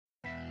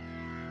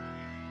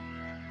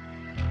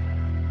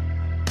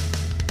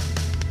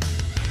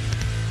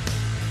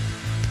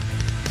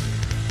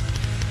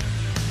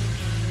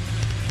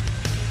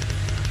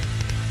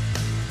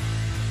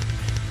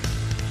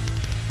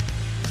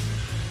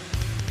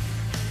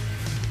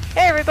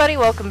Hey everybody,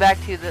 welcome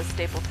back to the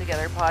Staple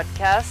Together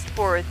podcast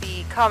for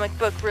the comic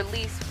book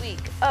release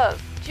week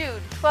of June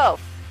 12th,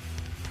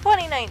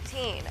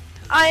 2019.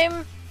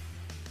 I'm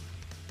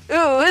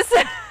Ooze.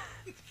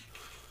 I'm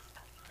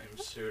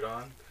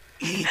Sudan.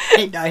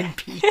 And I'm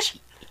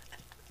Peachy.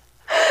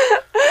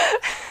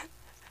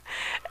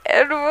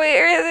 And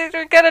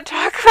we're gonna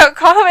talk about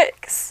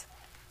comics.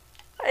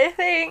 I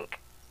think.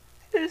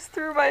 I just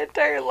threw my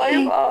entire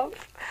life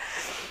off.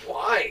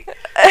 Why?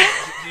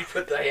 Did you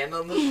put the hand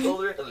on the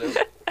shoulder?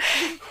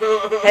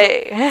 Hello.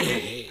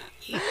 Hey.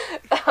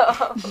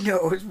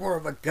 No, it's more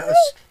of a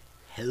gust.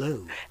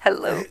 Hello.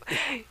 Hello.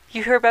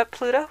 You heard about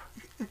Pluto?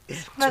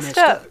 It's Messed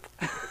up.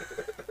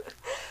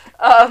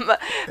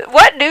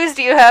 What news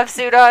do you have,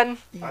 Sudan?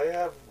 I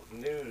have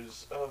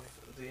news of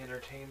the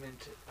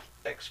Entertainment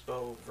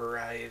Expo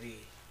variety.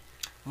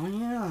 Oh,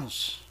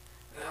 yes.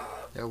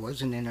 There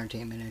was an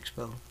entertainment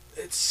expo.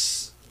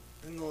 It's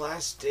in the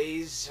last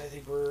days, I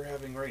think we're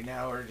having right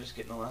now, or just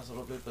getting the last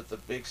little bit, but the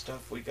big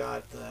stuff we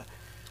got,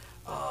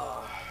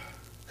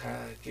 kind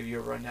of give you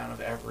a rundown of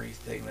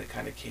everything that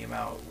kind of came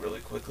out really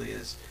quickly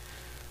is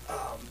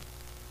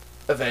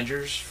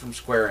Avengers from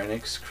Square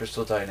Enix.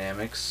 Crystal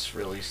Dynamics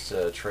released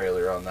a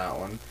trailer on that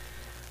one.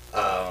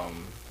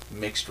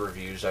 Mixed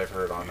reviews I've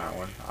heard on that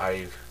one.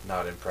 I'm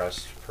not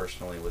impressed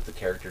personally with the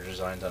character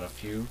designs on a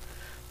few,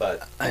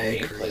 but the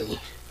gameplay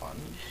looked fun.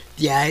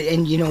 Yeah,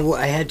 and you know,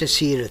 I had to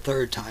see it a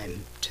third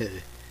time to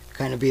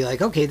kind of be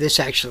like, okay, this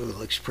actually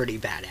looks pretty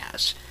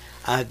badass.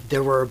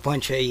 There were a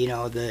bunch of,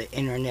 the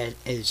internet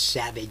is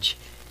savage.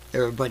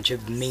 There were a bunch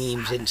of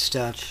memes and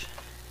stuff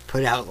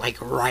put out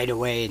like right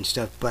away and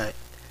stuff, but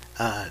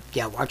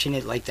yeah, watching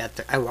it like that,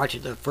 I watched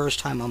it the first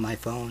time on my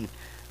phone,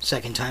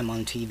 second time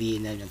on TV,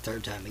 and then the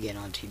third time again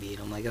on TV, and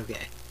I'm like,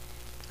 okay.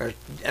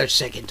 Or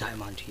second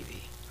time on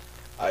TV.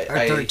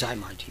 Third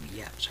time on TV,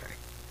 yeah, sorry.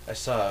 I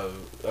saw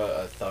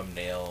a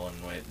thumbnail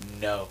and went,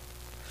 no.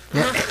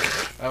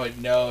 I went,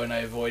 no, and I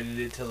avoided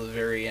it till the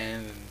very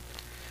end.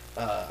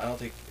 And I don't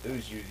think it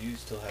was you. You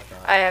still have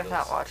not. I have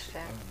not watched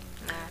it.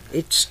 No.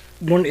 It's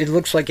one. It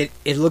looks like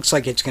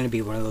it's going to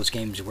be one of those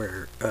games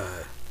where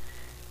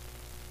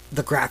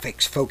the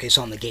graphics focus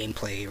on the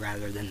gameplay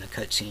rather than the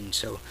cutscene.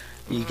 So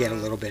you get a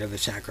little bit of a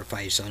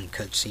sacrifice on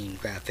cutscene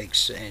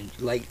graphics, and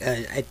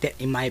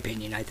in my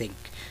opinion, I think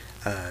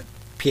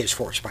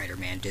PS4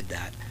 Spider-Man did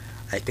that.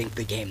 I think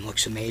the game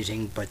looks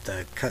amazing, but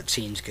the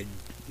cutscenes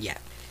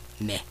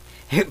meh.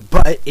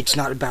 But it's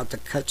not about the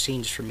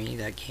cutscenes for me.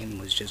 That game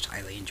was just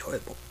highly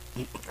enjoyable.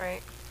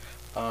 Right.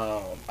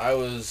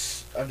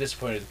 I'm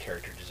disappointed with the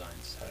character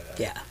designs.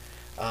 Yeah.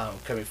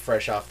 Coming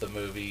fresh off the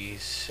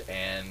movies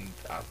and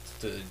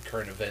the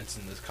current events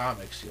in the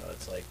comics,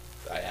 it's like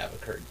I have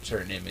a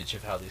certain image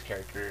of how these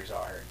characters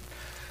are.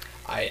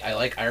 And I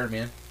like Iron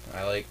Man.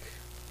 I like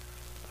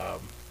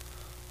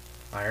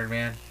Iron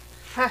Man.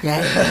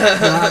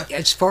 Yeah.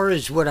 As far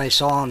as what I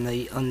saw on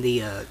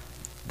the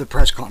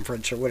press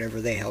conference or whatever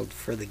they held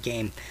for the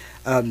game,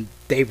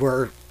 they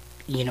were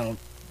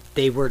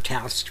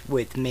tasked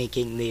with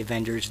making the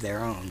Avengers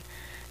their own.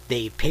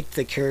 They picked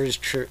the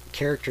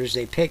characters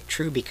they picked,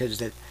 true,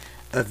 because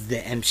of the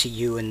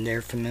MCU and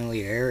their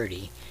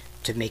familiarity,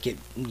 to make it,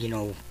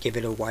 give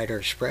it a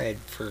wider spread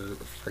for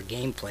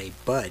gameplay,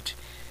 but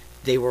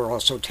they were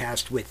also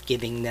tasked with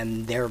giving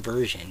them their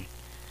version,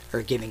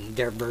 or giving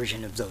their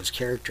version of those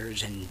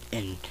characters, and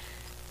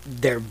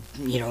their,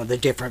 the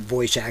different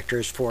voice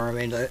actors for them.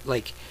 And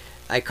like,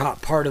 I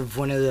caught part of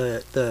one of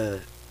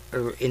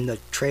or in the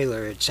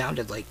trailer, it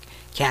sounded like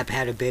Cap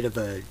had a bit of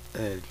a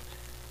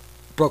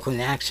Brooklyn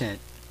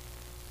accent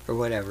or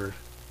whatever.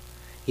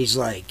 He's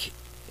like,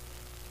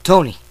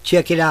 Tony,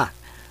 check it out.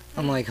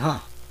 I'm like, huh,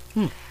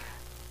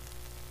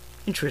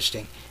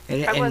 interesting.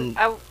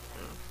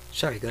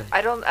 Sorry, go ahead.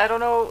 I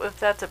don't know if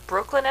that's a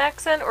Brooklyn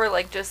accent or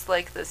like just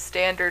like the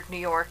standard New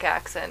York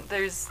accent.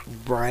 There's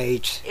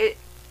right.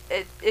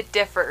 It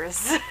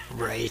differs.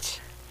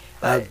 Right.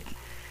 But,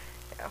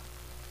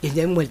 and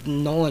then with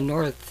Nolan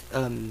North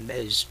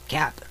as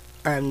Cap,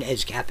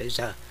 as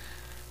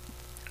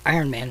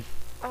Iron Man,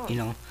 oh,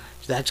 so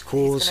that's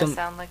cool. He's gonna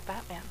sound like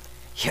Batman.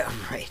 Yeah,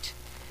 right.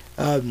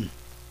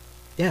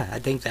 Yeah, I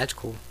think that's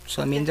cool.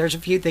 So I mean, there's a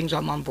few things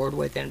I'm on board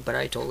with, but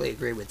I totally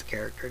agree with the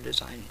character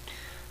design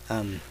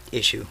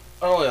issue.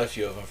 Only a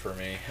few of them for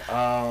me.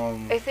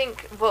 I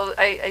think. Well,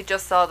 I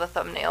just saw the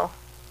thumbnail.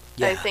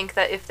 Yeah. I think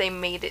that if they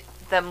made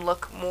them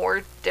look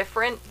more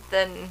different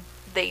than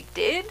they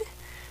did,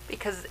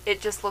 because it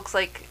just looks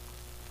like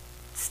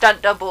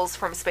stunt doubles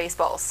from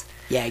Spaceballs.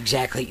 Yeah,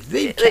 exactly.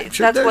 They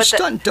captured their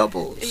stunt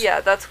doubles. Yeah,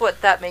 that's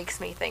what that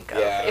makes me think of.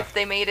 Yeah. If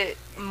they made it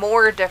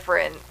more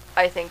different,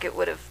 I think it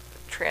would have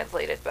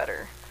translated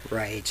better.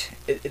 Right.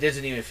 It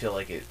doesn't even feel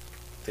like it.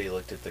 They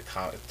looked at the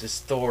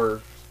just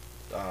Thor,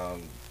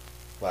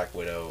 Black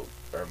Widow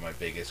are my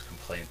biggest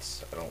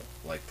complaints. I don't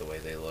like the way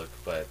they look,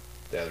 but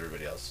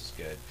everybody else is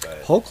good.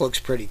 But Hulk looks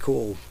pretty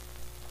cool.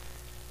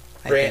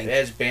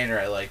 As Banner,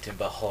 I liked him,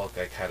 but Hulk,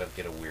 I kind of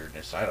get a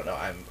weirdness. I don't know.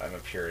 I'm a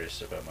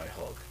purist about my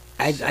Hulk.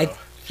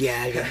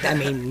 Yeah, I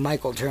mean,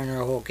 Michael Turner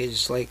Hulk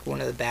is like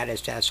one of the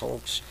baddest ass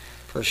Hulks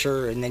for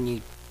sure. And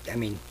then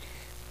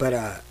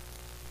but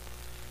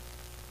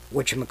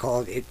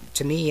whatchamacallit,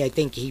 to me, I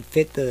think he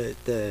fit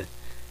the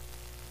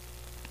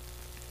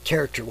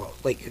character well.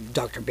 Like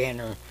Dr.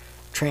 Banner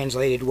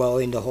translated well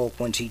into Hulk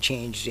once he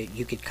changed it.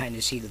 You could kind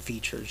of see the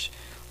features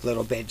a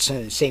little bit.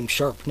 So, same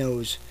sharp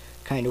nose,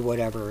 kind of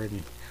whatever,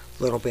 and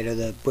a little bit of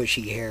the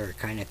bushy hair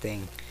kind of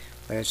thing.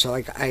 So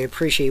I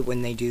appreciate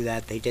when they do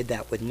that. They did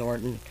that with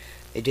Norton.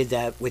 They did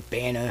that with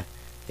Banner.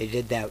 They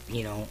did that,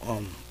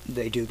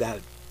 they do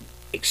that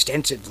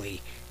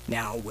extensively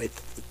now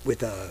with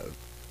Ruffalo.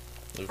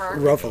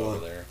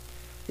 There.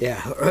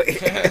 Yeah,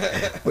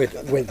 with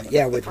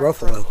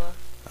Ruffalo.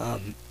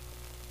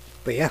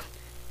 But yeah,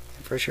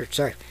 for sure.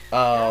 Sorry.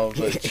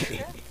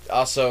 But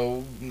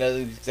also,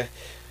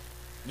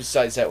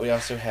 besides that, we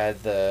also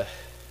had the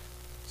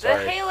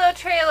Halo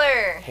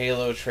trailer.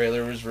 Halo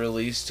trailer was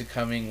released,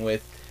 coming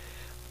with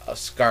a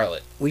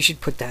Scarlet. We should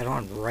put that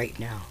on right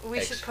now.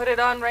 We should put it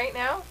on right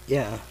now?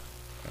 Yeah.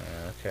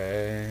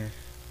 Okay.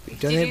 We've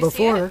done Did it you see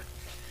before.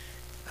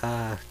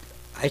 I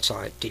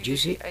saw it. Did you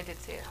see it? I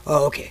did see it.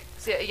 Oh, okay.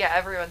 So, yeah,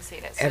 everyone's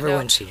seen it. So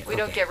Everyone's seen it. We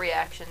don't get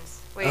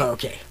reactions.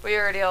 Okay. We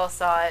already all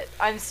saw it.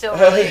 I'm still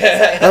really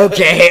excited.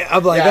 Okay.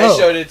 I'm like, I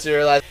showed it to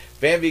her last.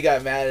 Bambi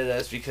got mad at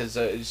us because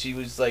she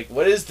was like,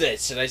 "What is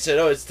this?" And I said,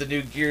 "Oh, it's the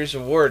new Gears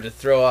of War to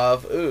throw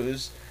off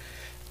Ooze."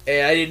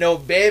 And I didn't know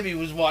Bambi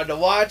was wanting to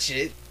watch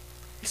it.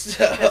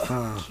 So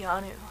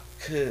Keanu.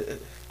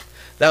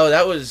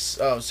 that was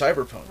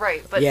Cyberpunk.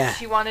 Right, but Yeah.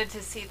 she wanted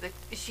to see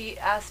she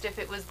asked if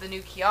it was the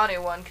new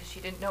Keanu one because she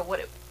didn't know what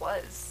it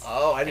was.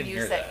 Oh, I didn't and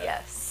hear that. you said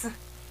yes.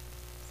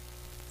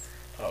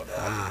 Oh no,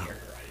 I didn't hear her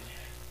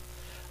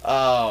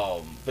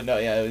right. But no,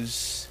 yeah, it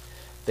was.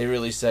 They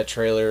released that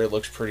trailer. It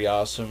looks pretty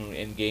awesome.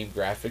 In-game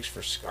graphics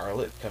for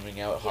Scarlet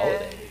coming out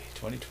holiday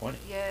 2020.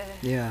 Yeah.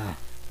 Yeah.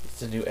 It's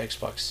the new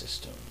Xbox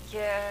system.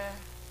 Yeah.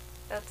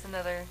 That's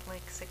another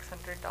like $600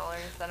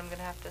 that I'm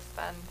gonna have to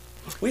spend.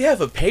 We have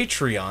a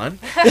Patreon.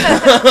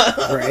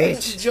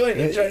 Right.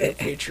 Join our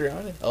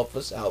Patreon and help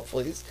us out,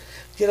 please.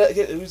 Get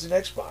who's an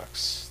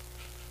Xbox.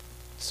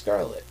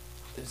 Scarlet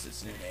is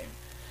its new name.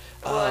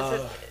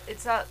 Well,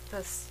 it's not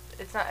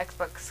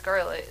Xbox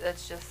Scarlet.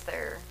 That's just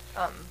their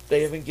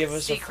they haven't given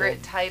us secret a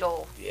full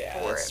title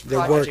for it.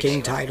 The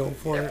working title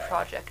for their it.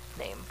 project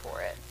name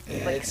for it.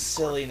 Yeah, Like it's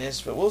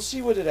silliness, but we'll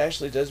see what it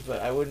actually does.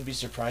 But I wouldn't be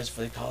surprised if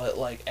they call it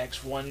like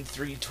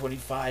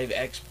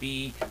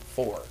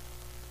X1325XB4.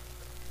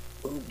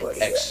 Ooh, buddy,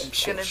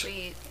 It's gonna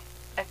be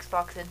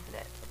Xbox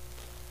Infinite,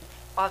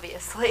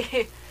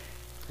 obviously.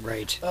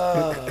 Right.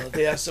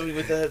 They have something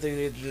with that.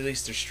 They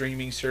released their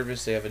streaming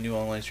service. They have a new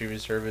online streaming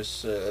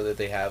service that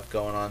they have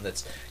going on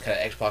that's kind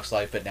of Xbox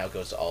Live, but now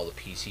goes to all the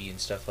PC and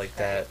stuff like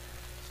that.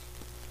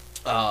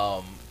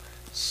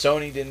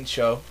 Sony didn't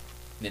show.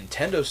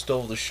 Nintendo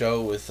stole the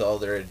show with all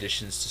their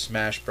additions to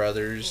Smash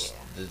Brothers,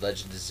 the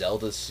Legend of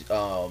Zelda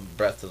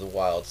Breath of the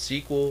Wild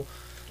sequel,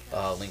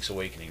 Link's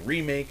Awakening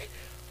remake,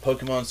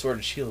 Pokemon Sword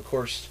and Shield, of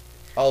course,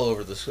 all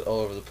over the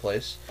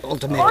place.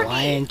 Ultimate Corgi.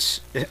 Alliance.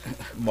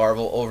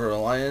 Marvel Over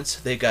Alliance.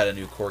 They got a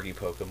new corgi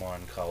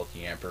Pokemon called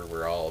Yamper.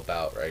 We're all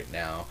about right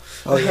now.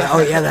 Oh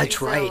yeah, that's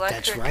He's an right.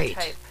 That's electric right.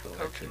 type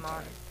Electric Pokemon.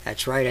 type.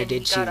 That's right. I And did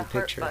he see got the a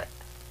heart picture. butt.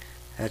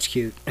 That's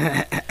cute.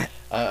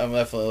 I'm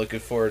definitely looking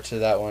forward to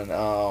that one.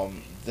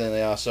 Then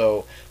they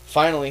also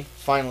finally,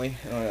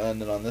 and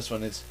then on this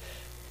one, it's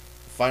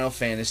Final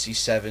Fantasy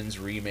VII's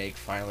remake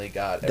finally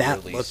got a That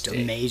release looked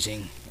date.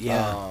 amazing.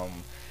 Yeah.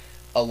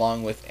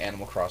 Along with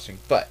Animal Crossing,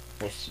 but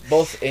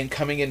both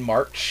coming in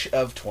March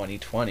of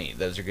 2020.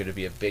 Those are going to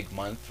be a big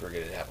month. We're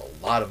going to have a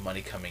lot of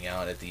money coming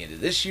out at the end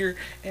of this year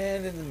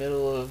and in the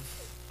middle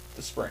of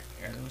the spring.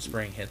 And when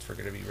spring hits, we're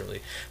going to be really...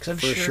 Because I'm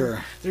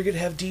sure they're going to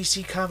have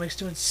DC Comics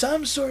doing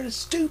some sort of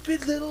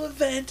stupid little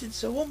event, and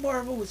so will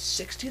Marvel with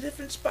 60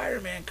 different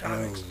Spider-Man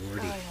comics. Oh,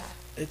 Lordy. Oh,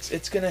 yeah.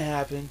 It's going to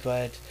happen,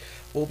 but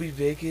we'll be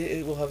big.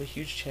 It will have a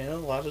huge channel,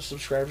 a lot of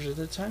subscribers at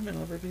the time,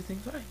 and everything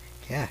fine.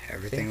 Yeah,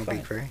 everything will be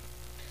fine. great.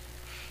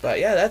 But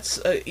yeah, that's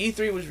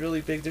E3 was really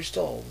big. There's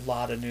still a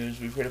lot of news.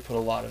 We've got to put a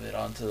lot of it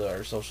onto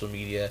our social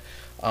media.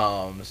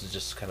 This is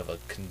just kind of a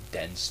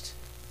condensed,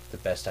 the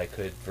best I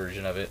could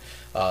version of it.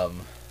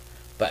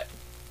 But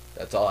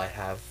that's all I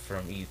have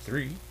from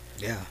E3.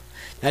 Yeah,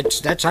 that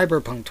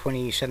Cyberpunk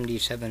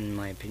 2077, in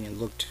my opinion,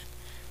 looked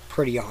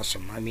pretty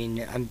awesome. I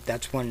mean,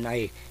 that's one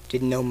I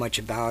didn't know much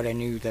about. I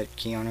knew that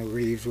Keanu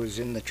Reeves was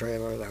in the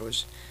trailer. That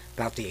was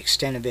about the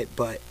extent of it,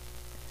 but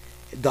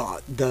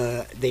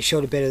they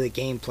showed a bit of the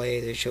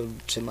gameplay. They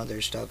showed some other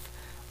stuff.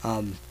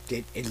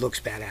 It looks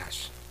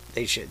badass.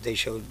 They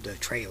showed the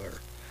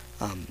trailer.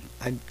 I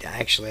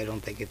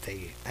don't think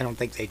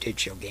they did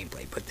show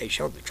gameplay, but they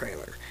showed the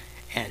trailer,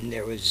 and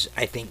there was,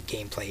 I think,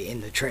 gameplay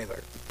in the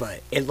trailer.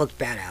 But it looked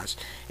badass.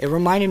 It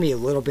reminded me a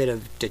little bit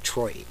of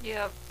Detroit.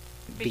 Yep.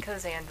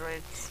 Because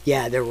androids.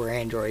 Yeah, there were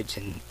androids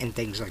and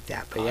things like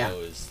that. But yeah, I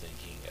was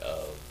thinking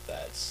of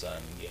that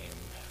Sun game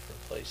for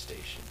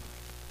PlayStation.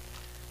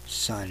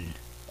 Sun.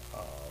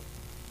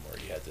 Where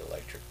you had the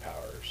electric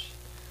powers.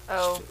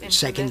 Oh,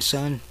 Second Infamous.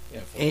 Son.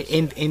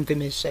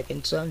 Infamous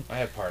Second Son. I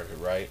have part of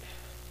it right.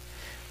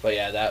 But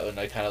yeah, that one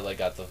I kind of like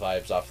got the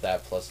vibes off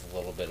that, plus a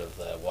little bit of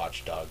the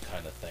Watchdog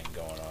kind of thing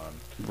going on.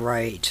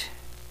 Right.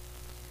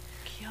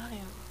 Keanu.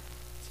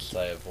 Since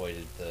I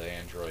avoided the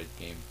Android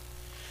game,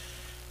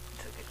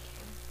 It's a good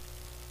game.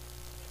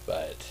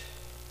 but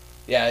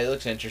yeah, it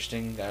looks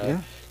interesting.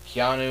 Yeah.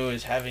 Keanu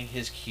is having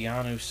his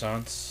Keanu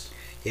Sance.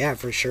 Yeah,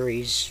 for sure.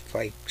 He's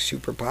like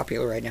super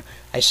popular right now.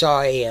 I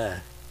saw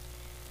a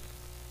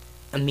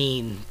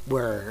meme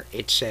where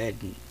it said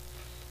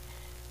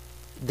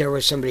there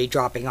was somebody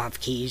dropping off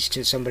keys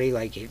to somebody,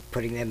 like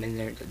putting them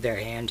in their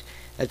hand.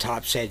 The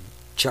top said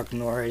Chuck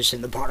Norris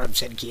and the bottom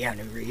said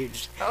Keanu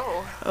Reeves.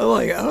 Oh, Oh,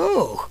 like,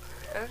 oh.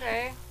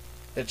 okay.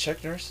 And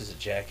Chuck Norris is a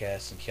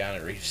jackass, and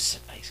Keanu Reeves is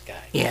a nice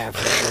guy. Yeah,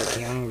 for sure.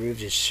 Keanu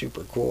Reeves is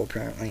super cool,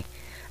 apparently.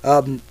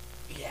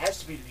 He has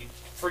to be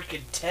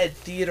freaking Ted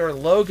Theodore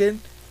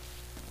Logan.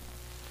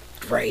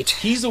 Right.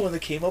 He's the one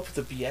that came up with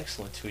the "Be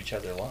excellent to each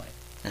other" line.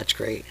 That's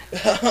great.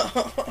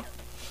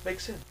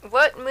 Makes sense.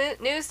 What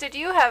news did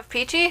you have,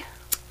 Peachy?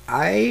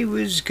 I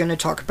was going to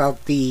talk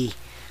about the...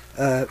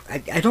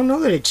 I don't know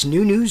that it's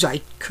new news.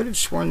 I could have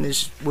sworn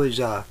this was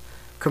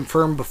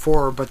confirmed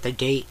before, but the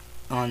date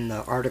on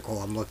the article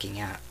I'm looking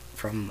at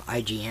from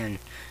IGN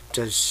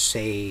does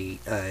say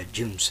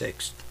June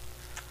 6th.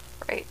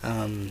 Right.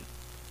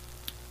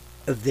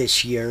 Of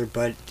this year,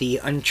 but the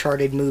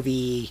Uncharted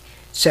movie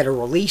set a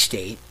release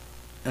date.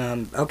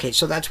 Okay,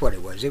 so that's what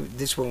it was.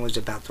 This one was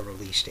about the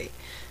release date.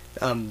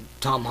 Tom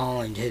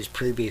Holland has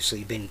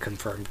previously been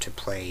confirmed to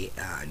play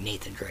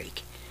Nathan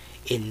Drake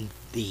in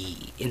the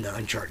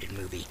Uncharted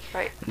movie.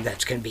 Right.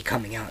 That's going to be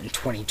coming out in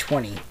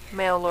 2020.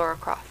 Male Lara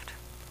Croft.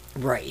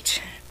 Right.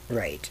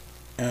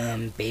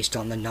 Based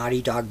on the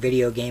Naughty Dog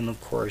video game,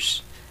 of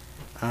course.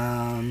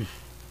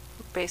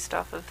 Based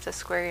off of the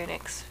Square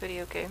Enix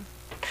video game.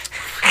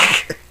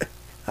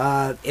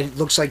 It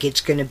looks like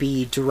it's going to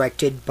be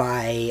directed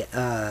by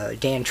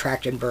Dan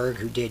Trachtenberg,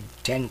 who did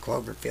 10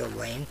 Cloverfield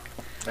Lane.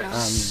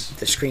 Nice.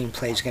 The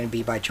screenplay is going to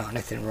be by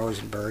Jonathan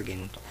Rosenberg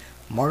and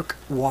Mark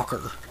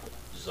Walker.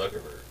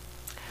 Zuckerberg.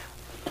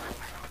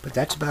 But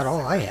that's about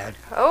all I had.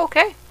 Oh,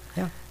 okay.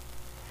 Yeah.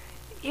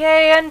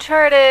 Yay,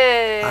 Uncharted!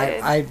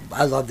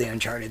 I love the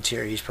Uncharted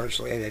series,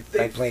 personally.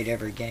 I played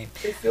every game.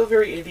 They feel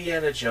very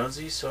Indiana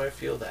Jonesy, so I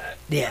feel that.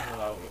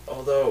 Yeah.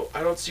 Although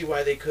I don't see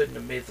why they couldn't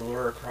have made the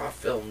Lara Croft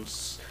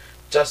films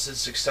just as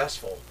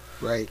successful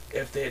Right.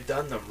 if they had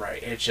done them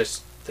right. It's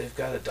just they've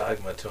got a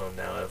dogma to them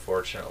now.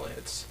 Unfortunately,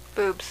 it's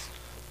Boobs.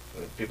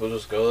 people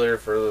just go there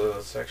for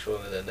the sexual,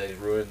 and then they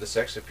ruin the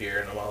sex appeal.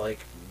 And I'm all like,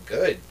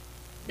 good,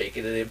 make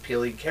it an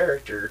appealing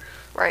character.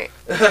 Right.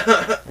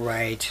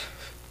 Right.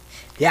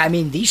 Yeah, I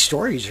mean, these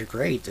stories are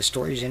great. The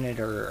stories in it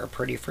are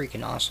pretty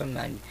freaking awesome.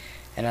 And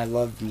I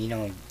love,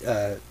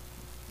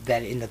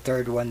 that in the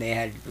third one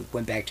they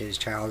went back to his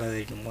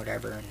childhood and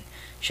whatever and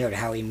showed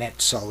how he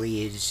met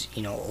Sully, his,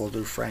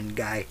 older friend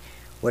guy,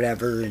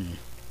 whatever, and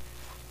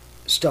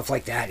stuff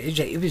like that.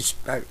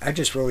 I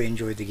just really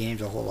enjoyed the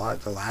games a whole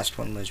lot. The last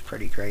one was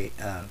pretty great.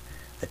 A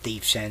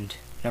Thief's End,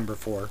 number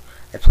 4.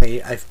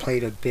 I've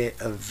played a bit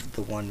of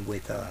the one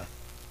with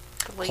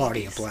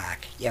Claudia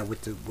Black. Yeah,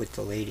 with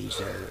the ladies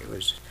there. It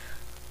was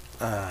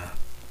I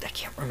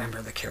can't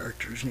remember the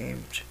characters'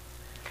 names.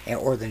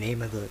 Or the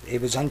name of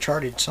it was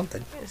Uncharted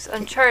something. It was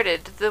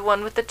Uncharted, the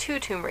one with the 2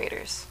 Tomb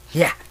Raiders.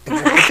 Yeah, the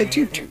one with the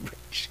two Tomb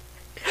Raiders.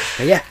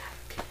 But yeah,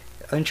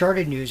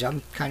 Uncharted news.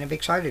 I'm kind of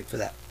excited for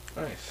that.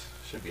 Nice.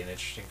 Should be an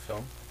interesting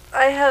film.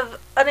 I have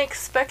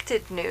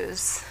unexpected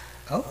news.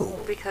 Oh.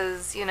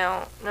 Because,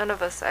 none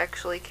of us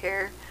actually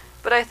care.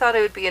 But I thought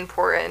it would be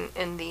important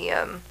in the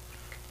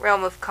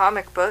realm of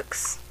comic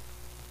books.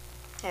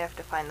 I have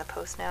to find the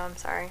post now, I'm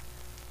sorry.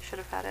 Should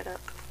have had it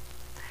up.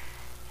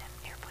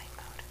 In airplane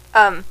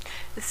mode.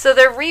 So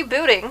they're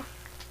rebooting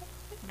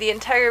the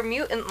entire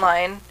mutant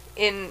line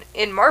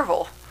in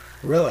Marvel.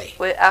 Really?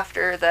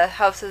 After the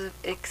House of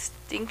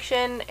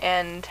Extinction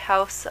and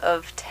House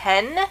of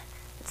 10.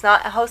 It's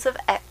not House of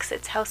X,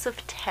 it's House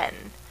of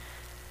 10.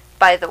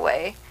 By the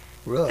way.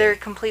 Really? They're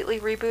completely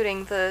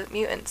rebooting the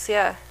mutants,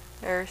 yeah.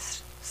 They're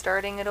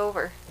starting it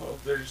over. Well,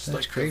 there's That's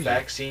like crazy. the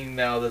vaccine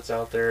now that's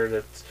out there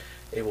that's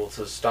able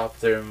to stop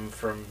them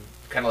from,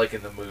 kind of like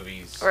in the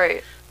movies,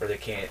 Right. where they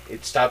can't.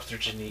 It stops their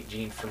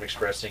gene from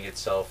expressing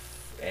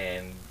itself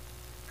and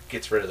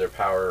gets rid of their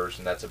powers,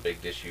 and that's a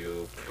big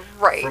issue.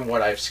 Right. From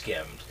what I've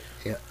skimmed.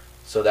 Yeah.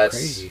 So that's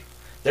Crazy.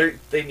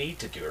 They need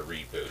to do a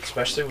reboot,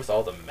 especially with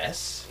all the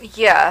mess.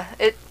 Yeah,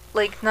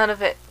 none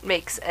of it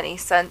makes any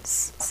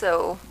sense,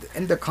 so...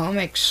 And the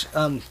comics,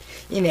 and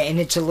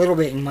it's a little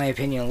bit, in my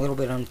opinion, a little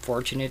bit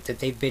unfortunate that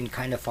they've been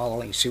kind of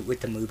following suit with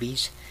the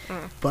movies.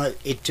 But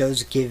it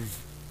does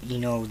give,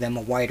 them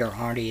a wider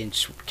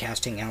audience,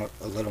 casting out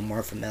a little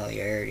more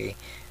familiarity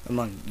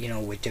among,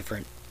 with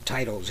different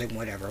titles and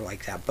whatever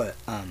like that. But,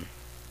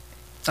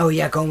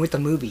 going with the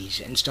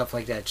movies and stuff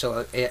like that.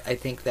 So I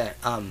think that,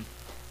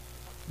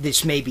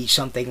 this may be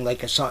something like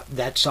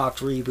that soft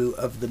reboot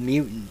of the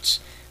mutants,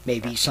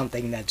 maybe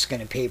something that's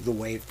going to pave the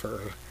way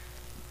for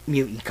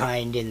mutant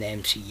kind in the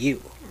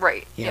MCU.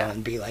 Right. You know,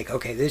 and be like,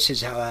 okay, this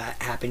is how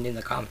it happened in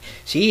the comic.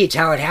 See, it's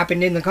how it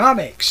happened in the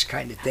comics,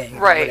 kind of thing,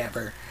 Right. or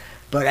whatever.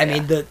 But I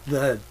mean,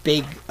 the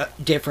big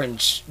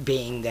difference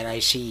being that I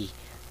see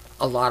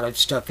a lot of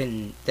stuff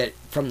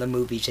from the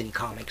movies and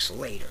comics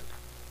later.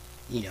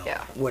 You know,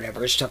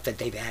 whatever stuff that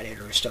they've added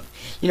or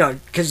stuff. You know,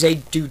 because they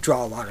do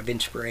draw a lot of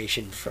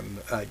inspiration from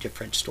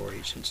different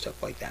stories and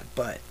stuff like that.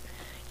 But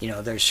you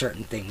know, there's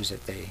certain things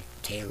that they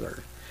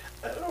tailor.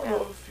 I don't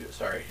know if you,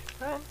 sorry.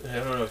 I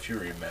don't know if you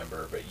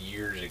remember, but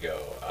years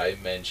ago I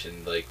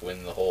mentioned like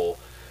when the whole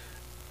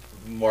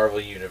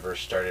Marvel universe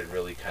started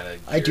really kind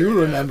of. I do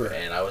remember,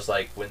 and I was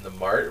like, when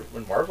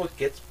Marvel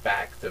gets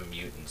back the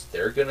mutants,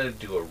 they're gonna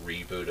do a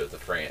reboot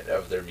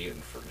of their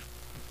mutant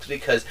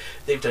because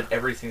they've done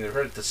everything they've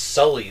heard to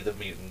sully the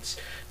mutants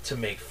to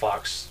make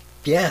Fox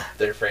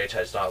their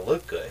franchise not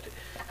look good.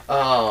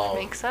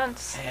 Makes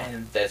sense.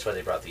 And that's why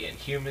they brought the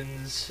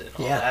Inhumans and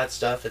all that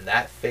stuff, and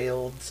that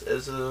failed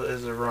as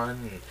a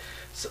run. And,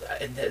 so,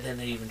 and then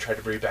they even tried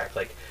to bring back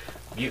like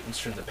mutants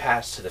from the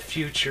past to the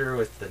future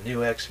with the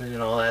new X-Men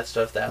and all that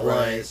stuff, that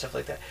line and stuff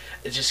like that.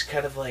 It's just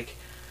kind of like,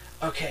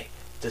 okay,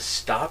 to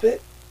stop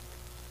it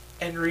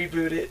and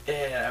reboot it,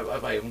 and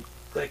I'm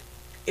like,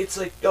 it's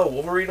like, oh,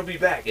 Wolverine will be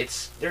back.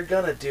 They're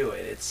gonna do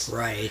it. It's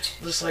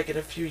just like in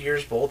a few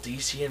years, both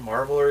DC and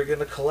Marvel are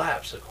gonna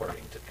collapse,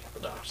 according to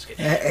people. No, I'm just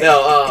kidding.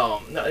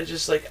 No, it's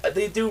just like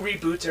they do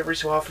reboots every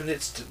so often.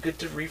 It's good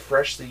to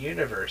refresh the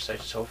universe.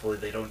 Hopefully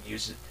they don't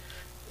use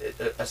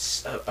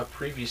a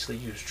previously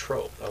used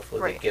trope.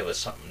 Hopefully they give us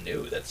something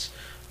new that's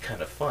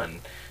kind of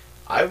fun.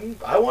 I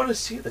want to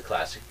see the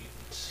classic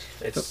mutants.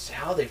 It's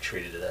how they've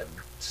treated it.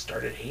 I've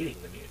started hating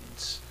the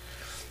mutants.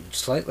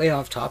 Slightly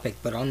off topic,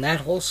 but on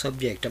that whole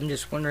subject, I'm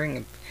just wondering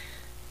if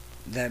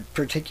that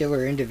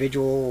particular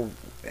individual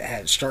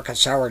had struck a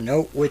sour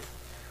note with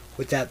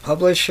that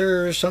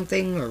publisher or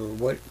something, or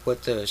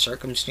what the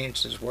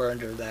circumstances were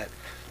under that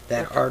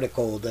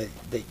article that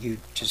you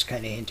just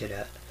kind of hinted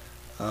at.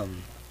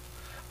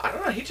 I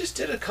don't know. He just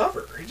did a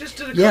cover. He just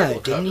did a couple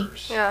of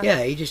covers.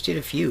 Yeah, he just did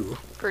a few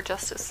for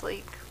Justice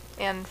League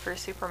and for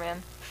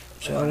Superman.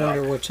 So I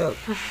wonder what's up.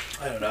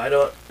 I don't know. I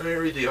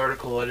didn't read the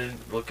article. I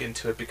didn't look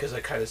into it because I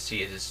kind of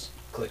see it as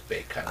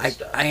clickbait kind of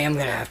stuff. I am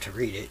gonna have to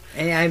read it,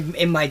 and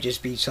it might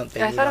just be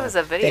something. I thought it was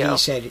a video. That he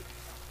said.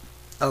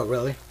 Oh,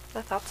 really?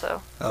 I thought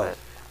so. Oh. But.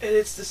 And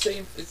it's the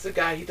same. It's the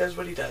guy. He does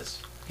what he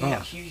does. Oh.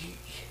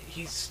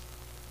 He's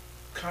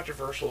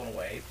controversial in a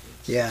way.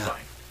 It's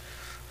fine.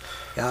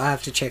 Yeah, I'll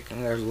have to check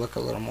or look a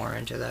little more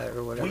into that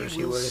or whatever.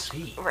 We will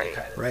see. Right.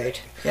 Kind of right.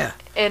 thing. Yeah.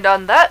 And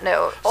on that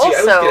note, also. See, I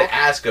was going to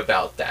ask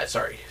about that.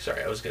 Sorry.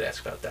 I was going to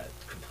ask about that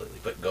completely,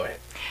 but go ahead.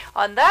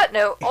 On that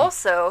note,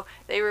 also,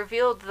 they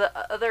revealed the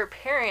other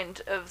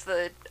parent of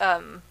the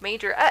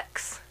Major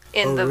X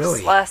in the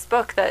last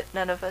book that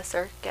none of us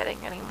are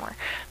getting anymore.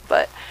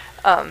 But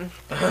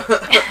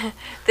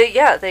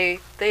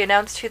they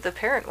announced who the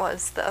parent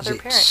was. The other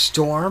parent.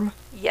 Storm.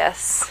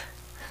 Yes.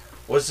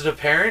 Was it a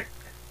parent?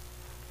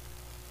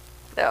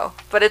 No,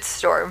 but it's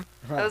Storm.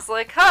 Huh. I was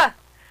like,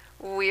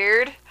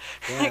 weird.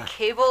 Yeah.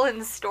 Cable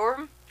and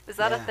Storm? Is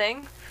that a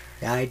thing?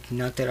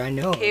 Not that I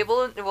know.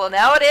 Well,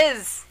 now it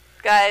is,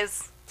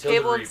 guys. Till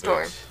Cable and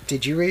Storm.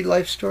 Did you read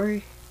Life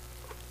Story?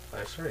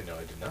 Life Story? No,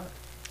 I did not.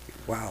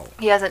 Wow.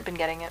 He hasn't been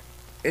getting it.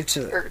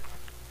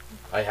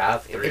 I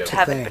have 3 of them.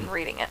 Haven't been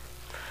reading it.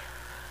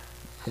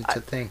 It's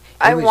a thing.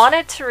 I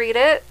wanted to read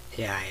it.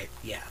 Yeah.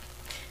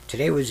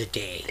 Today was a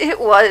day. It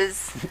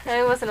was.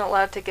 I wasn't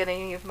allowed to get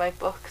any of my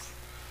books.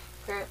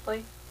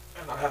 Apparently.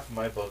 And half of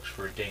my books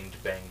were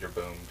dinged, banged, or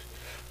boomed.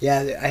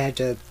 Yeah, I had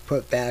to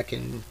put back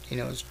and,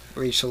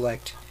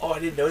 reselect. Oh, I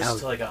didn't notice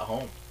until I got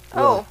home.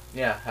 Oh.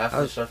 Yeah, half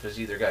of the stuff has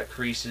either got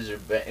creases or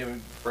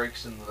it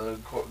breaks in the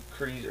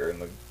crease or in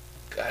the...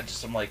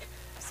 I'm like...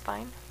 It's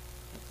fine.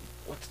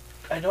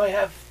 I know I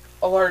have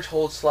a large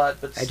hold slot,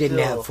 but I didn't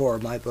have 4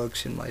 of my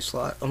books in my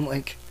slot. I'm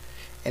like...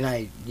 And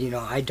I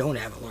don't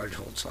have a large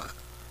hold slot.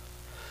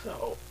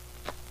 So...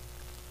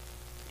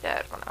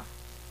 Yeah, I don't know.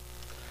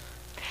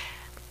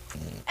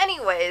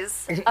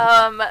 Anyways,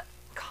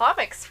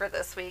 comics for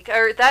this week.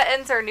 Or that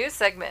ends our news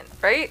segment,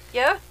 right?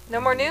 Yeah? No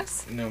more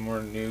news? No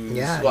more news.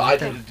 Yeah. Well, I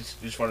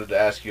just wanted to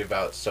ask you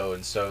about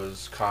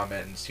so-and-so's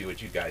comment and see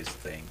what you guys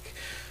think.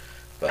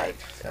 But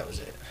that was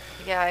it.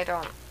 Yeah, I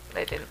don't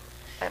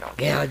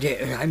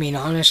Yeah, I mean,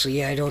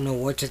 honestly, I don't know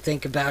what to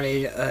think about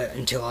it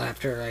until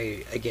after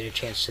I get a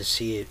chance to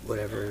see it,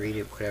 read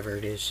it, whatever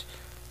it is.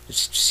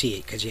 Just see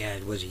it, because,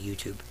 it was a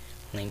YouTube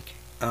link.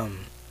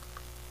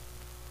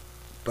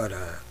 But,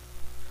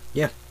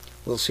 yeah,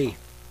 we'll see.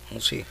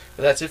 But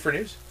that's it for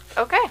news.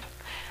 Okay.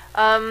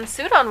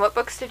 Sudan, what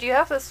books did you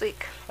have this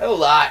week? I have a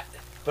lot,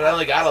 but I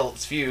only got a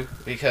few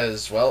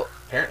because, well,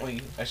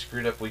 apparently I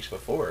screwed up weeks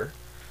before.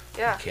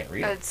 Yeah. I can't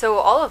read it. So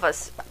all of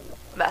us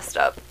messed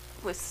up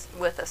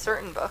with a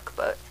certain book,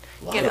 but,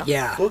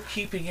 Yeah.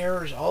 Bookkeeping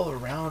errors all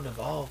around of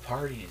all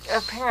parties.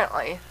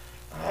 Apparently.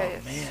 Oh,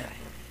 man.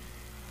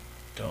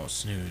 Don't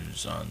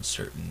snooze on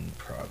certain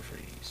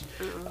properties.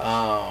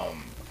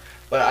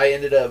 But I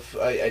ended up,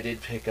 I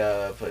did pick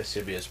up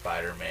Sibia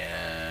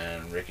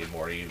Spider-Man, Rick and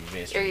Morty,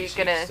 Mr. Are you Meeseeks,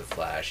 gonna- The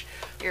Flash.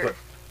 You're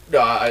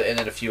But, and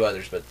then a few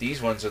others, but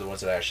these ones are the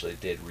ones that I actually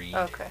did read.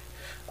 okay.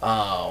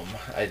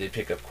 I did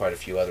pick up quite a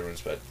few other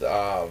ones, but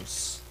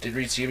did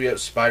read Sibia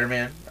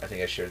Spider-Man. I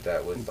think I shared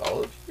that with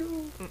all of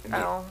you.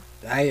 No,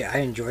 I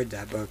enjoyed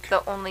that book.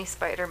 the only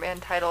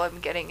Spider-Man title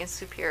I'm getting is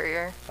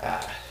Superior.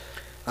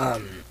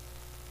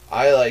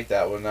 I like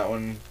that one. That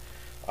one,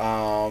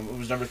 it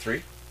was number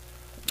 3.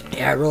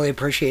 Yeah, I really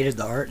appreciated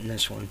the art in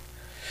this one.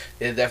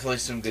 Yeah, definitely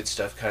some good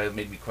stuff. Kind of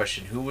made me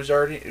question who was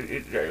arting.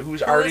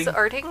 Who's Who arting? is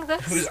arting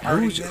this? Who's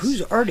arting this?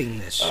 Who's arting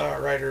this?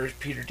 Writer is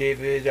Peter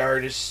David.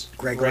 Artist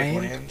Greg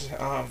Land.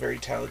 Very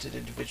talented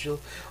individual.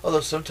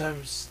 Although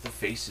sometimes the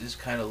faces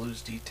kind of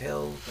lose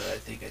detail, but I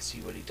think I see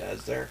what he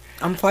does there.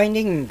 I'm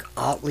finding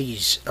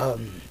Otley's,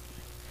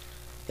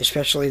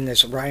 especially in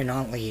this Ryan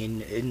Otley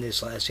in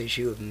this last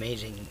issue of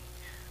Amazing.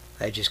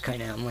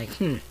 I'm like,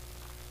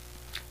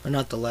 or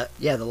not the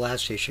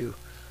last issue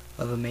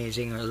of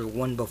Amazing, or the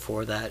one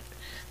before that.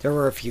 There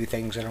were a few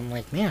things that I'm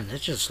like, man, that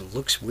just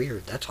looks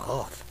weird. That's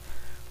off.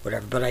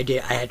 Whatever. But I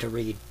had to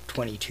read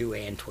 22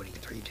 and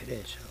 23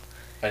 today, so.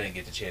 I didn't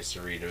get the chance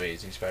to read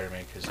Amazing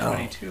Spider-Man because Oh.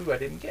 22 I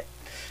didn't get.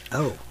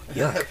 Oh,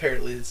 yeah.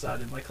 Apparently it's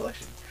not in my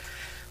collection.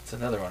 It's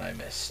another one I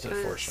missed, It was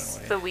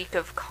unfortunately. the week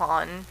of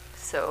Con,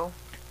 so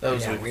That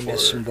was Yeah, the week we before.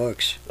 missed some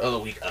books. Oh, the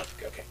week up.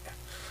 Okay.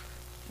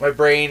 My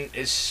brain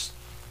is.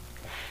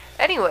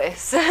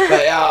 anyways. But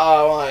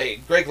my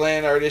Greg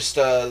Land artist,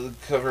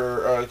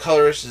 cover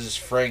colorist is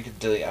Frank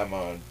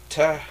Diamante.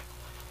 I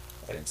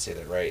didn't say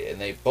that right, and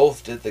they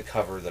both did the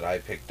cover that I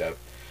picked up.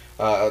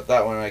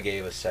 That one I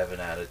gave a 7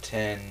 out of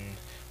 10.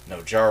 No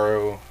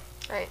Jaro,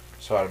 Right.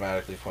 so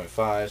automatically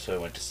 0.5. So I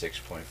went to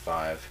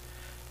 6.5.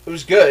 It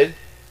was good.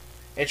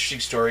 Interesting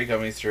story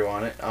coming through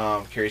on it.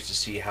 Curious to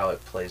see how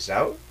it plays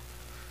out.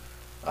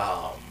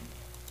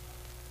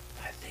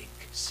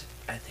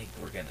 I think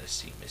we're gonna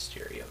see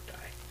Mysterio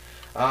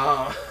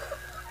die.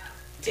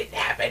 Didn't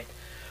happen.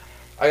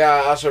 I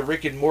got also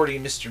Rick and Morty,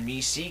 Mr.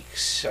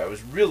 Meeseeks. I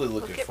was really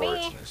looking Look at forward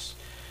me. to this.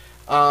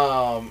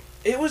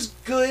 It was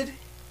good.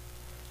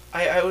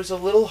 I was a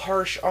little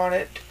harsh on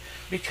it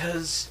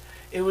because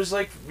it was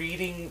like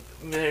reading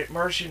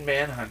Martian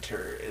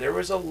Manhunter. There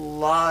was a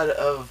lot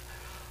of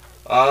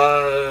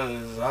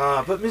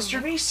but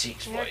Mr.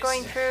 Meeseeks You're voice.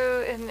 going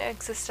through an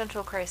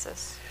existential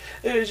crisis.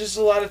 It was just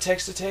a lot of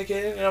text to take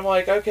in, and I'm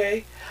like,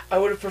 okay, I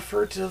would have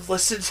preferred to have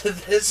listened to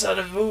this on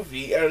a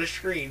movie, on a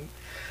screen.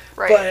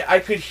 Right. But I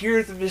could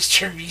hear the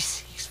Mr.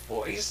 Meeseeks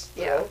voice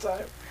the Yeah. whole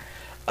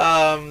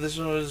time. This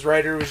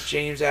writer was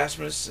James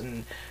Asmus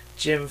and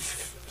Jim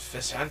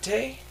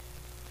Fesante.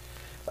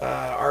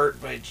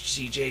 Art by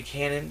C.J.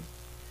 Cannon.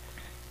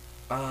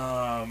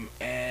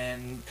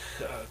 And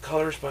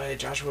colors by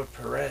Joshua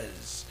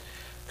Perez.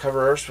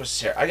 Cover art was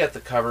Sarah. I got the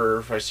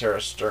cover by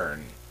Sarah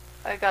Stern.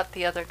 I got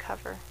the other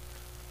cover.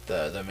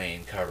 The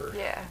main cover.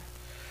 Yeah.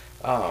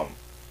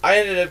 I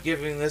ended up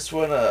giving this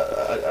one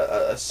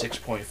a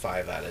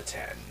 6.5 out of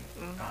 10.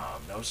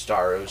 No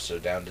Starro, so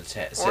down to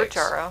 10. Or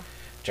Jaro.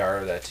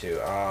 Jaro, that too.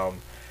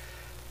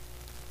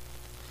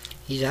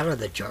 He's out of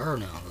the jar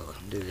now, though.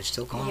 Do they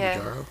still call Yeah.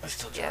 him Jaro? I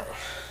still Yeah.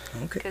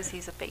 Jaro. Okay. Because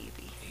he's a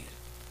baby.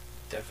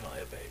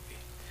 Definitely a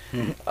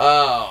baby.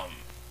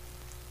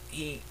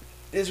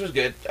 This was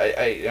good.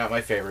 I not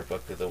my favorite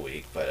book of the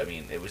week, but I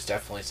mean, it was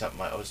definitely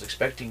something I was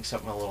expecting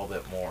something a little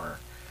bit more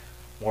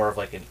of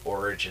like an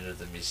origin of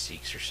the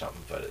Mystiques or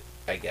something. But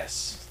I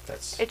guess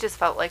that's It just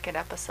felt like an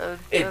episode.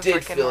 it of did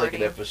Rick and feel like an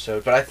Morty,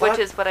 episode, but I thought Which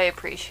is what I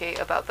appreciate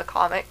about the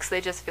comics.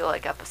 They just feel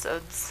like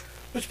episodes.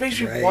 which makes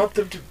you Right. want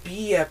them to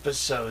be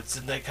episodes,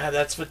 and like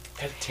that's what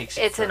kind of takes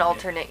it It's an from you.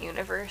 alternate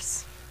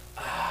universe.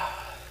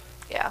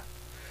 Yeah.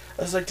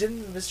 I was like,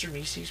 didn't the Mr.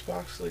 Meeseeks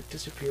box like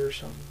disappear or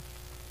something?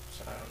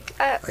 So I don't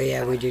know. Oh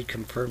yeah, we did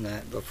confirm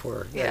that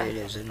before. Yeah. That it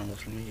is an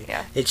alternate.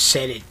 Yeah. It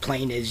said it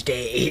plain as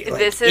day. like,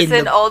 This is in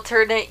an the-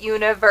 alternate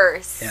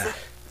universe. Yeah.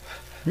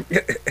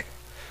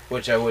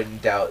 Which I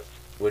wouldn't doubt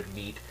would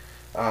meet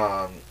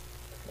the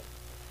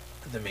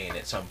main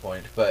at some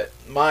point. But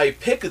my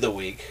pick of the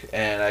week,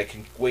 and I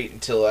can wait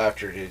until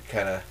after to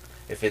kind of,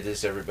 if it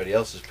is everybody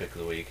else's pick of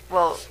the week.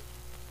 Well,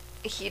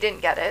 he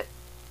didn't get it.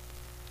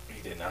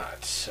 He did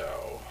not,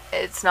 so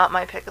It's not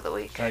my pick of the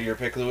week. it's not your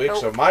pick of the week.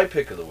 Nope. So my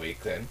pick of the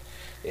week then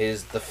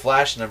is The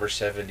Flash number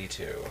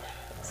 72.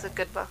 It's a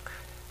good book.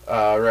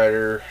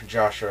 Writer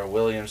Joshua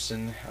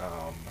Williamson,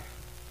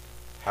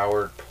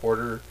 Howard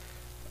Porter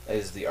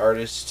is the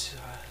artist.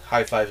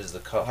 Hi-Fi is the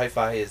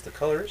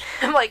colors.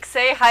 I'm like,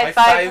 say high High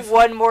five five.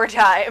 one more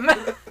time.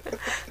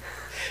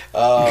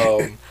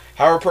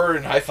 Howard Porter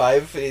and High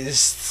Five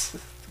is the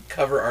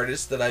cover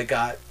artist that I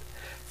got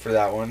for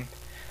that one.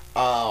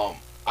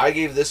 I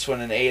gave this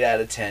one an 8 out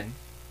of 10.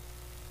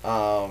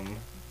 No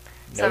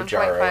 7.5.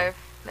 Jaro.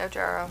 No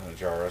Jaro. No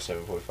Jaro,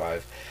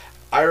 7.5.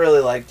 I really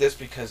liked this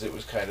because it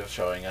was kind of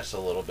showing us a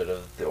little bit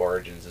of the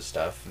origins of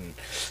stuff, and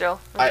Still.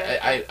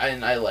 Okay.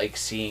 I like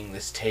seeing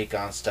this take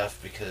on stuff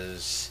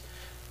because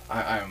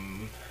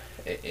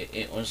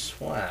it was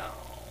wow.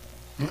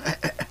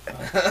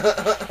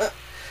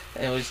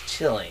 It was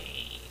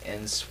chilly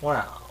and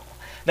swell.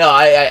 No,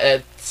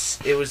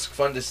 it was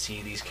fun to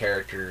see these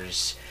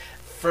characters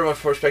from a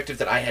perspective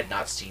that I had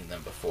not seen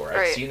them before.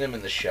 Right. I'd seen them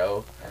in the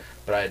show,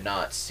 but I had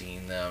not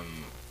seen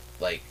them,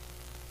 like,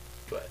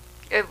 what?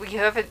 You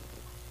haven't...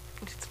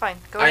 It's fine.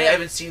 Go I ahead.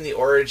 haven't seen the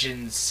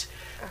origins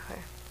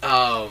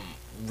Okay.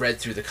 read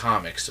through the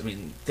comics. I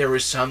mean, there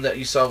was some that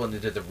you saw when they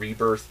did the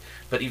Rebirth,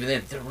 but even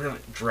then, there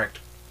weren't direct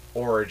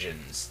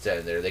origins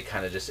there. They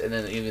kind of just... And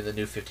then even the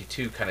New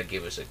 52 kind of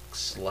gave us a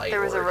slight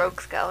There was origin. a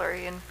Rogues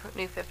Gallery in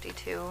New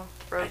 52,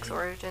 Rogues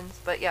Origins,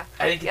 but yeah.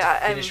 I didn't get Yeah,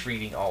 to finish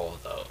reading all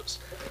of those.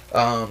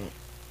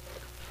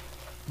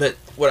 But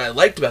what I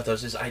liked about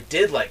those is I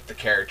did like the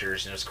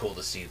characters, and it was cool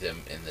to see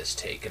them in this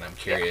take, and I'm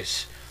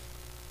curious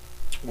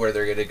where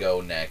they're going to go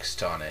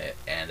next on it,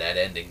 and that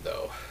ending,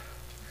 though.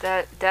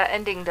 That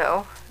ending,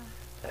 though.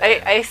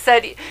 I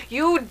said,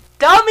 "You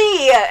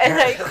dummy!" and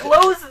I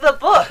closed the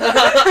book.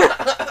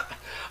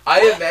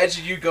 I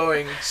imagine you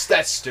going,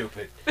 "That's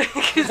stupid."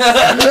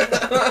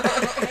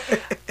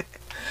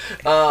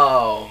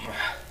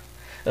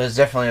 It was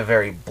definitely a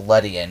very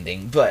bloody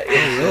ending, but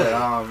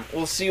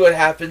we'll see what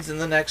happens in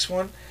the next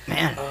one.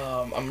 Man,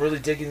 I'm really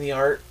digging the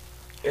art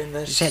in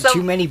this. just had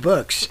too many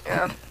books.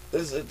 Yeah.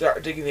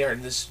 Digging the art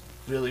in this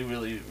really,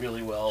 really,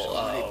 really well.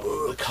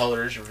 The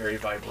colors are very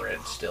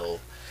vibrant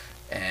still,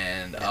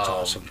 and That's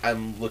awesome.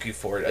 I'm looking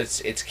forward.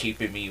 It's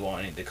keeping me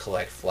wanting to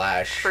collect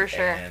Flash For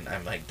sure. And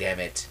I'm like, damn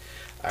it,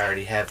 I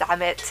already have.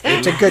 Damn it.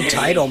 It's a good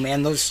title,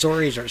 man. Those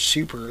stories are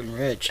super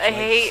enriched. I like,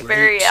 hate great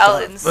Barry stuff.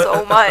 Allen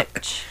so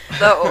much,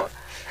 though.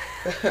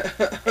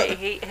 I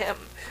hate him.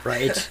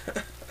 Right?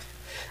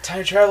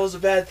 Time travel is a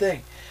bad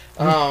thing.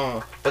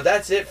 But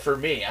that's it for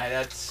me.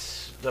 That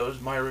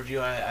was my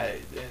review.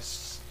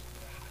 It's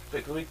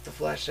Pick a Week, The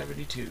Flash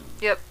 72.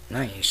 Yep.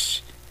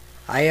 Nice.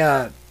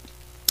 I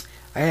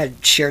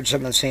had shared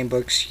some of the same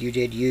books you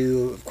did.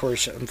 You, of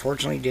course,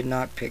 unfortunately did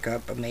not pick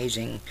up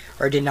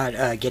did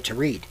not get to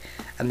read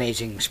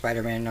Amazing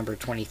Spider-Man number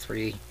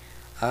 23.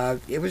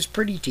 It was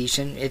pretty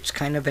decent. It's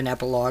kind of an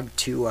epilogue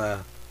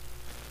to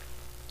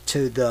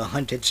the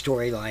Hunted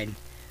storyline.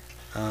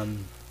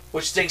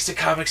 Which, thanks to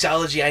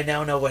Comixology, I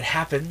now know what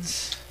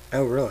happens.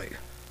 Oh, really?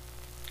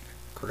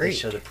 They Great.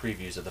 show the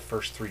previews of the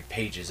first 3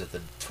 pages of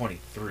the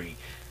 23.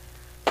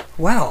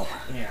 Wow.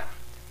 Yeah.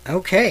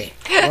 Okay.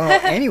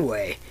 Well,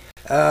 anyway,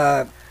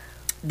 it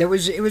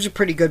was a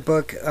pretty good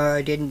book.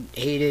 I didn't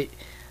hate it.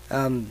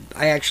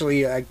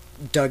 I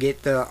dug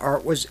it. The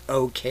art was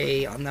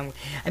okay on that one.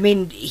 I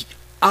mean,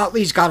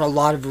 Otley's got a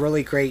lot of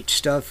really great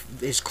stuff.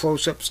 His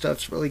close-up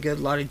stuff's really good.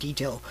 A lot of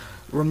detail.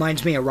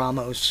 Reminds me of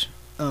Ramos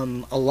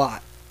a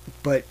lot.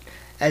 But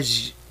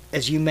as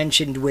you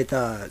mentioned with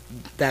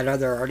that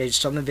other artist,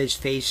 some of his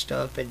face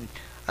stuff and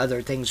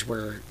other things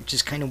were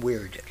just kind of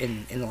weird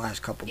in the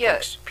last couple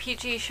books.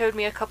 PG showed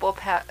me a couple of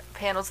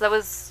panels. That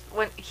was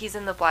when he's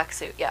in the black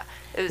suit. Yeah.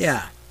 It was.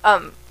 Yeah.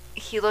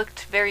 He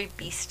looked very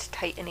Beast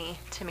Titan-y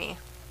to me.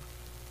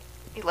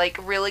 Like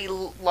really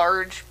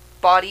large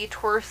body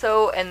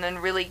torso and then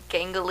really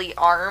gangly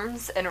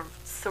arms and a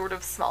sort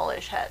of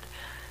smallish head.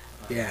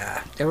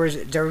 Yeah, there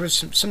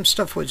was some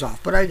stuff was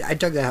off, but I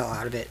dug the hell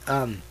out of it.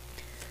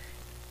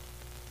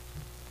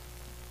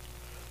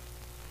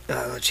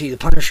 Let's see, The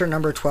Punisher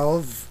number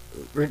 12,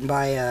 written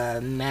by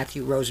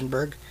Matthew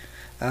Rosenberg.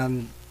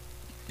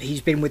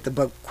 He's been with the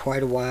book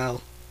quite a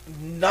while.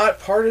 Not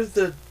part of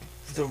the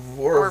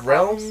War of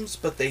Realms,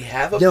 but they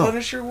have a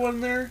Punisher one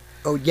there.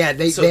 Oh yeah,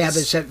 they have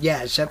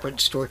a separate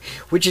story,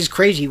 which is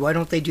crazy. Why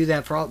don't they do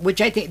that for all?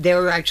 Which I think they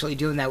were actually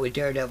doing that with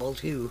Daredevil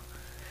too.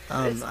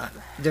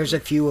 There's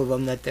a few of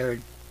them that they're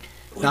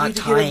not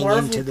tying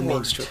into the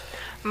mainstream.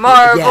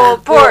 Marvel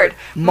board.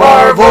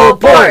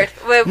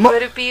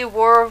 Would it be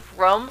War of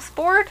Realms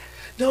board?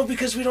 No,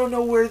 because we don't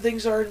know where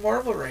things are in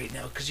Marvel right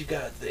now. Because you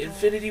got the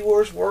Infinity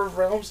Wars, War of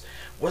Realms.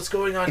 What's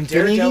going on?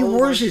 Infinity Daredevil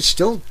Wars is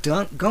still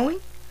going.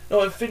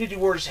 No, Infinity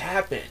Wars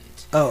happened.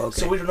 Oh,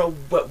 okay. So we don't know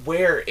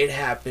where it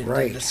happened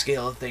Right. in the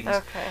scale of things.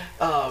 Okay.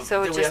 So it's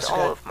then we just also all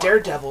got of Marvel.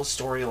 Daredevil's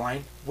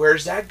storyline.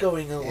 Where's that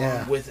going along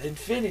Yeah. with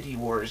Infinity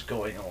Wars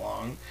going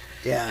along?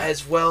 Yeah.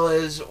 As well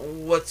as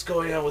what's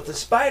going on with the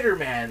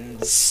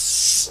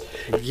Spider-Mans.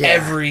 Yeah.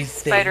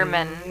 Everything.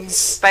 Spider-Men.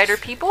 Spider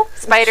people?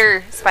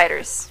 Spiders.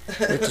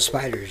 With the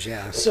spiders,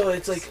 yeah. So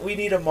it's like, we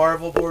need a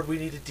Marvel board, we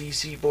need a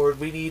DC board,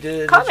 we need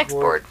a... Comics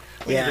board.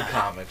 We need Yeah. a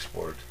comics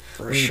board.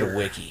 For we need sure. a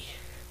wiki.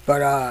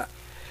 But,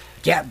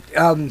 yeah,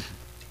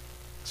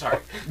 Sorry.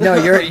 no,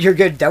 you're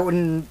good. That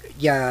one,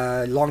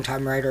 yeah,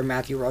 longtime writer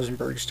Matthew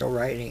Rosenberg still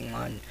writing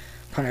on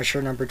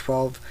Punisher number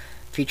 12,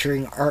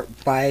 featuring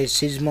art by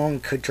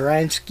Szymon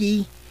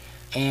Kudranski,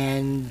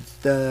 and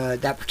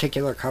that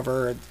particular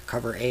cover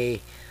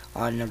A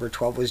on number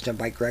 12 was done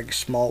by Greg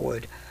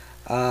Smallwood.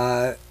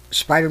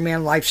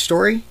 Spider-Man Life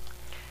Story,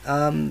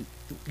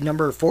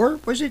 number 4,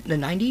 was it? The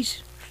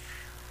 90s?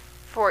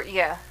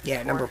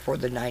 Yeah, number 4,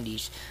 the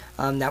 90s.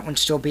 That one's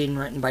still being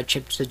written by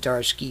Chip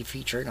Zdarsky,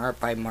 featuring art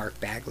by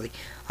Mark Bagley.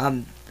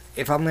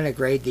 If I'm going to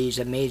grade these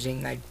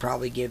Amazing, I'd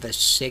probably give a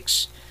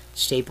 6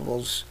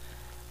 Staples.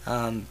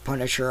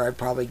 Punisher, I'd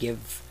probably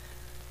give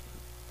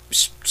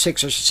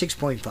 6 or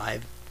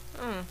 6.5.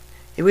 Mm.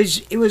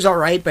 It was all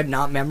right, but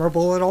not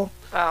memorable at all.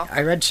 Oh.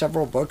 I read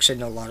several books,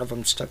 and a lot of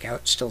them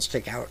still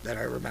stick out that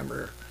I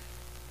remember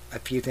a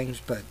few things,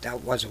 but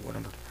that wasn't one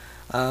of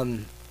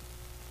them.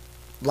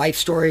 Life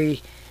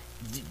story,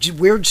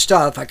 weird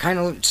stuff. I kind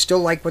of still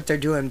like what they're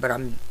doing, but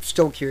I'm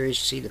still curious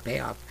to see the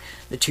payoff.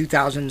 The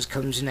 2000s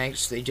comes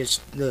next.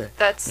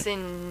 That's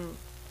in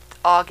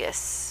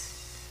August.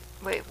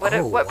 Wait, what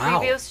wow.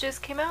 previews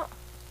just came out?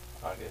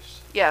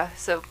 August. Yeah,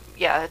 so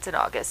yeah, it's in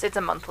August. It's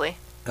a monthly.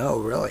 Oh,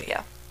 really?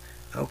 Yeah.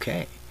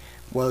 Okay.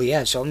 Well,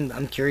 yeah, so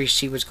I'm curious to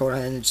see what's going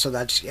on. And so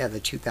that's, the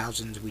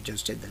 2000s. We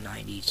just did the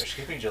 90s. They're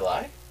skipping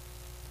July?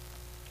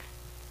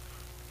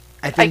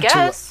 I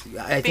guess.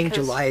 I think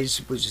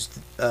July's was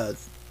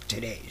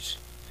today's.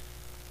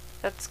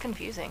 That's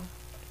confusing.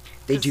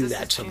 They 'Cause do this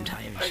that is June.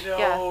 sometimes. I know,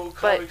 Yeah,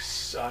 but- comics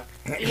suck.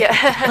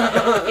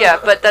 Yeah. Yeah,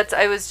 but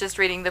I was just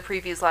reading the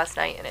previews last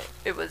night, and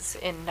it was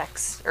in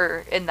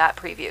that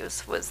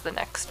previews was the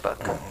next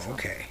book. Oh,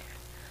 okay.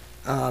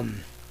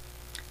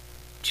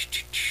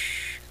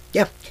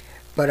 Yeah,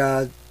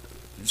 but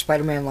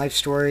Spider-Man life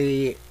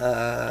story.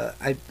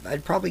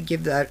 I'd probably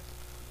give that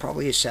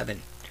a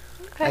 7.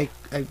 Okay.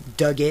 I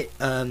dug it.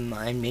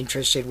 I'm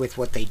interested with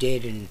what they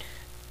did, and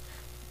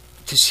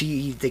to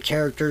see the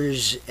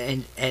characters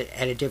and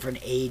at a different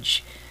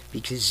age,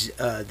 because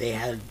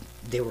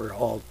they were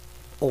all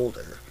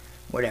older,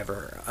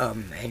 whatever.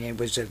 And it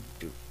was a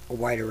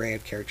wide array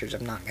of characters.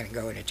 I'm not going to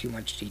go into too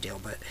much detail,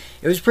 but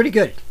it was pretty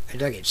good. I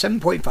dug it.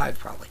 7.5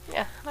 probably.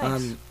 Yeah,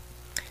 nice.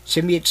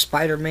 Symbiote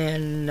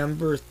Spider-Man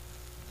number.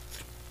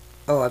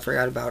 I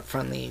forgot about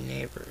Friendly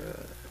Neighbor.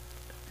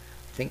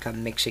 I think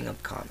I'm mixing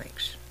up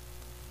comics.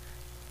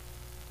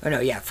 Oh no,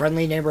 yeah,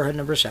 Friendly Neighborhood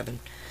number 7.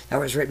 That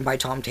was written by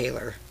Tom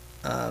Taylor,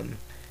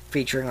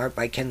 featuring art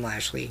by Ken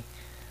Lashley.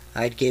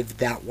 I'd give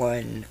that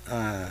one.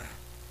 That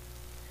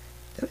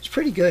was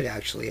pretty good,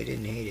 actually. I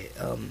didn't hate it.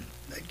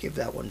 I'd give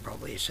that one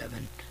probably a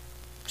 7,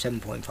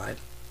 7.5.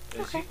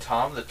 Is he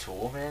Tom the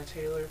Tool Man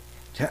Taylor?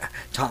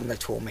 Tom the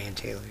Toolman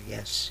Taylor,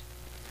 yes.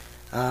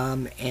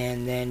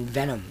 And then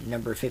Venom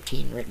number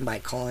 15, written by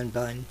Colin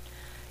Bunn,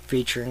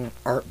 featuring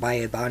art by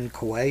Ivan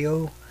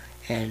Coelho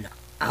and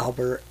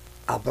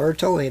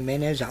Alberto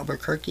Jimenez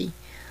Albuquerque.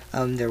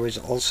 There was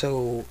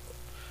also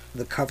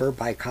the cover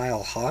by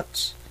Kyle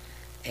Hotz,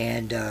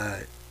 and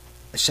a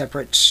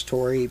separate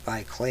story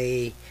by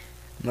Clay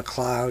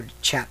McLeod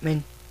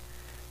Chapman.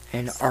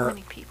 And so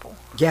many people.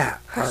 Yeah.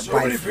 So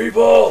many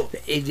people!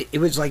 It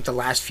was like the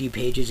last few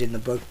pages in the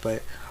book,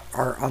 but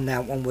art on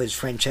that one was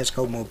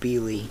Francesco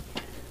Mobili.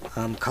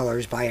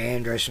 Colors by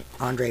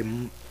Andre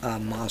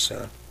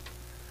Massa.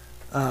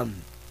 But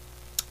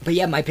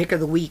yeah, my pick of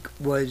the week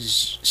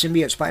was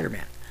Symbiote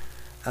Spider-Man,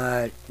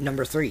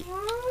 number 3.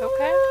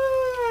 Okay.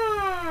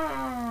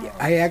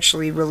 I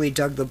actually really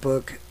dug the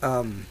book.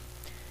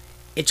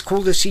 It's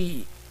cool to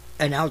see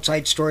an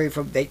outside story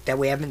that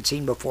we haven't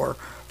seen before,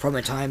 from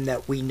a time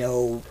that we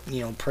know,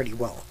 pretty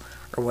well,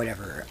 or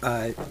whatever.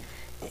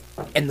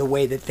 And the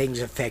way that things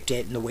affect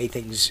it, and the way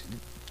things,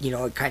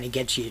 it kind of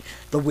gets you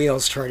the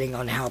wheels turning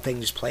on how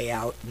things play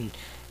out, and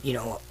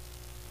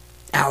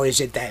how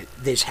is it that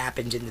this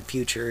happens in the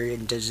future,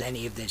 and does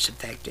any of this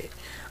affect it?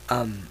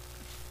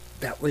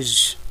 That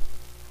was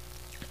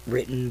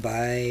written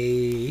by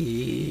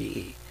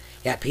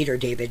Peter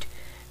David,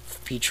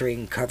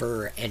 featuring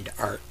cover and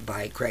art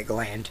by Greg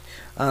Land.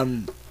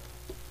 I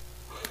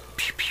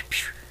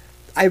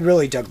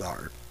really dug the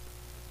art.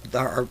 The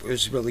art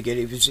was really good.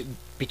 It was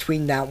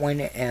between that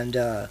one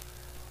and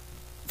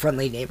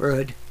Friendly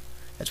Neighborhood.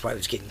 That's why I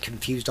was getting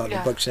confused on the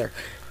books there.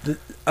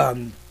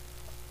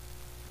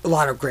 A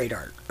lot of great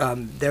art.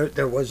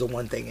 There was the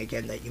one thing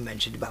again that you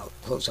mentioned about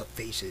close-up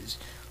faces,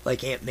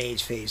 like Aunt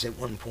May's face at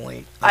one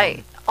point.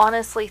 I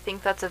honestly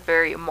think that's a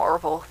very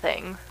Marvel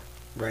thing.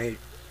 Right.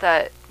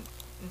 That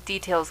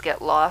details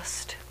get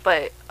lost,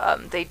 but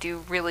they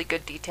do really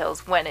good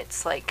details when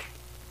it's like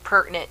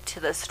pertinent to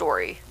the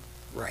story.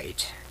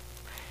 Right.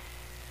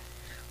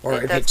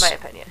 Or if that's it's my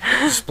opinion.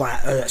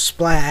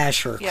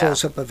 splash or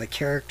close-up of a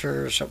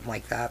character or something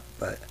like that,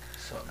 but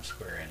Something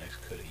Square Enix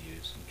could have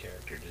used in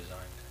character design.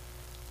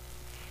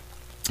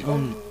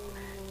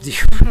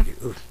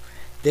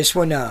 This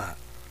one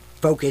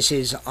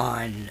focuses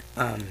on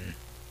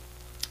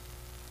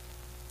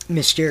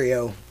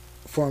Mysterio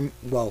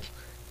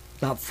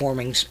not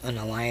forming an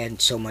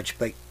alliance so much,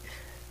 but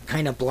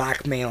kind of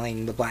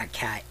blackmailing the Black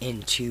Cat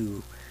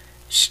into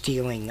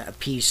stealing a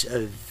piece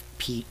of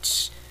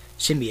Pete's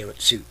symbiote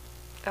suit,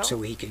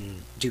 so he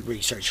can do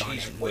research on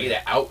it. Way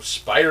to out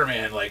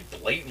Spider-Man,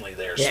 blatantly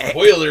there. Yeah.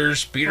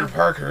 Spoilers, Peter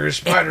Parker is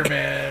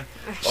Spider-Man.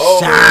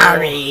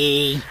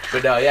 Sorry!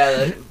 But no,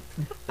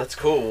 that's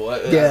cool.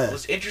 Yeah. I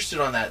was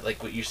interested on that,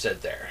 what you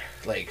said there.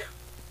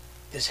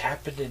 This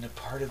happened in a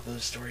part of the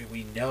story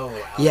we know.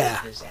 How did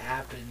this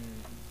happen?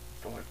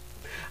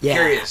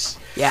 Curious.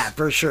 Yeah,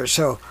 for sure.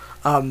 So,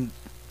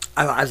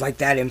 I like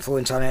that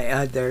influence on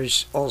it.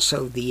 There's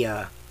also the,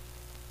 I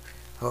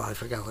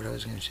forgot what I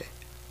was going to say.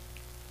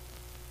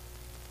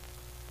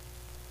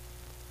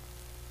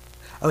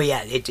 Oh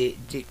yeah,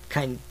 it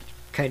kind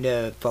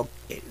of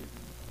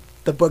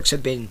the books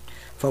have been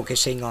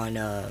focusing on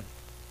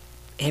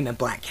him and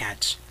Black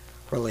Cat's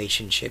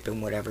relationship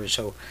and whatever,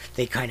 so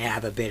they kind of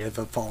have a bit of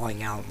a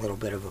falling out, a little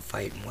bit of a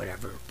fight and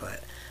whatever.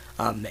 But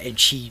and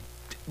she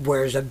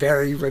wears a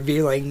very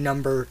revealing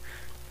number,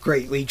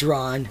 greatly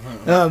drawn,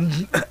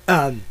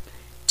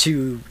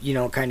 to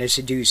kind of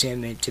seduce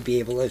him and to be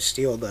able to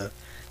steal the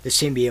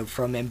symbiote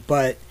from him.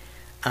 But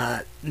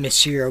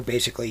Mysterio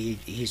basically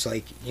he's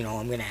like,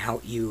 I'm gonna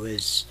out you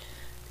as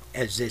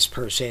this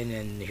person,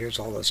 and here's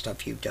all the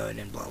stuff you've done,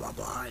 and blah blah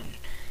blah, and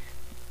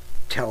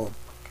tell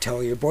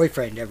your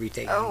boyfriend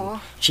everything. Oh.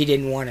 And she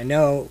didn't want him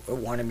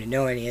to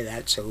know any of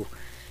that, so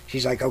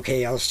she's like,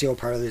 okay, I'll steal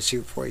part of the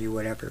suit for you,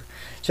 whatever.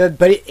 So,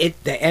 but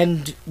the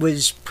end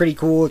was pretty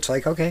cool. It's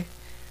like, okay,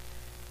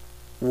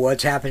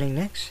 what's happening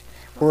next?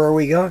 Where are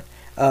we going?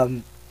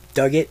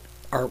 Dug it.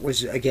 Art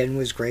was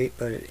great,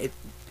 but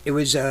it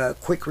was a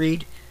quick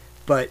read,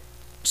 but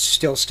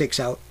still sticks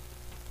out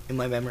in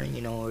my memory.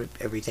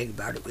 Everything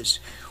about it was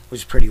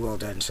pretty well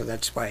done. So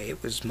that's why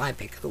it was my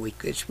pick of the week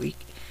this week.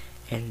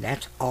 And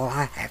that's all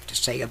I have to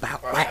say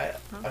about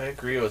that. I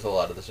agree with a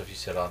lot of the stuff you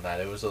said on that.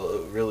 It was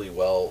a really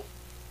well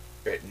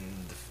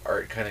written. The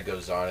art kind of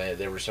goes on it.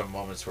 There were some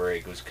moments where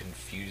it was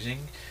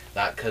confusing,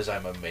 not because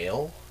I'm a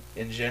male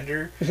in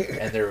gender,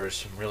 and there were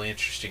some really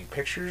interesting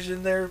pictures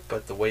in there,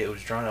 but the way it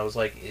was drawn, I was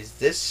like, is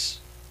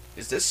this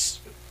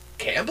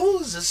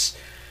Campbell? Is this...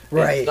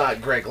 Right. It's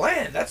not Greg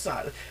Land. That's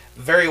not...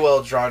 Very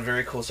well drawn,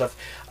 very cool stuff.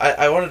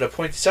 I wanted to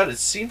point this out. It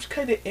seems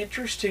kind of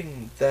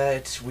interesting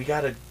that we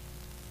got a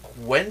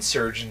Gwen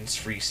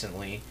Surgeons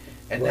recently,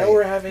 and now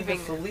we're having a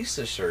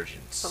Felisa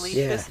Surgeons.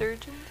 Felicia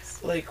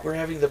Surgeons? Like, we're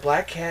having the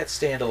Black Cat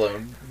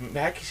standalone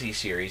maxi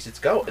series.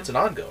 It's an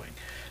ongoing.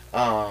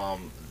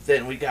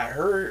 Then we got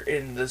her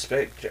in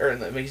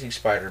the Amazing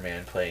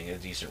Spider-Man playing a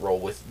decent role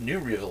with new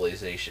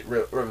revelations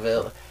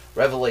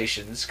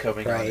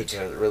coming on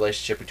the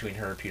relationship between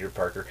her and Peter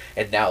Parker,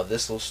 and now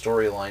this little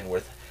storyline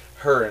with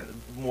her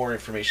and more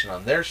information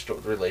on their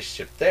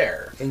relationship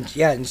there. And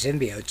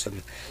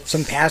symbiote,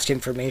 some past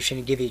information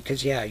to give you,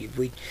 because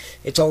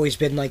it's always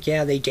been like,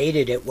 they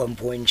dated at one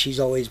point, and she's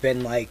always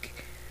been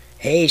like,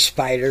 hey,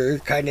 Spider,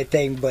 kind of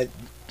thing, but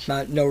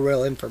no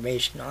real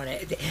information on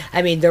it.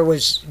 I mean, there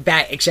was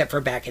except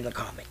for back in the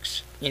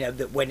comics,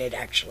 that when it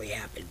actually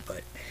happened.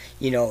 But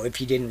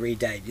if you didn't read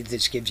that,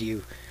 this gives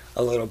you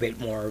a little bit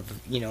more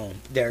of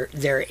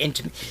their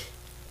intimate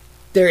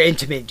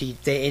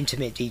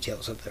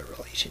details of their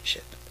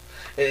relationship.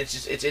 And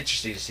it's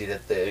interesting to see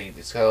that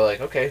it's kind of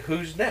like, okay,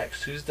 who's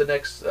next? Who's the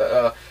next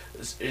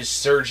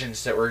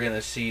surgeons that we're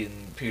gonna see in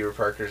Peter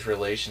Parker's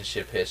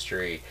relationship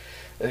history?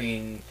 I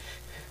mean,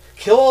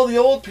 kill all the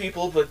old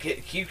people, but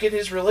keep getting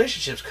his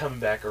relationships coming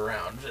back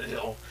around.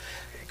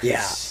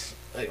 Yeah.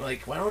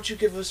 Like, why don't you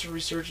give us a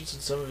resurgence in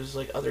some of his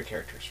other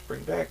characters?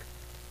 Bring back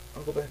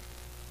Uncle Ben.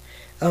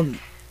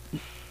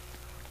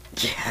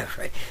 Yeah,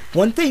 right.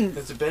 One thing...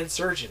 It's a Ben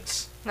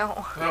Surgeons.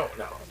 No. No.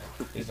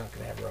 He's not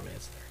going to have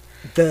romance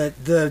there.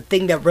 The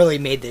thing that really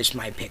made this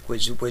my pick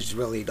was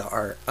really the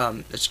art.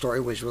 The story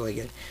was really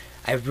good.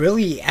 I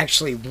really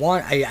actually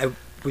I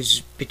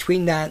was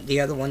between that, the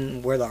other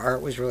one where the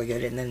art was really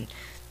good, and then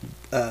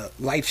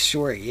Life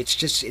Story.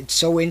 It's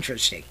so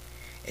interesting.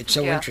 It's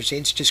so interesting.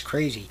 It's just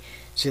crazy.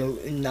 So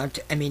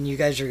you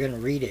guys are going to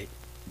read it,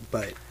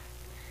 but...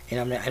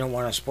 And I don't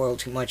want to spoil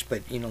too much,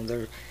 but,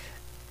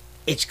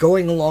 it's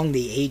going along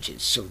the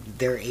ages, so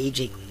they're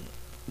aging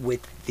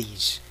with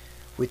these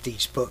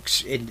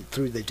books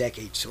through the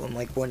decades. So I'm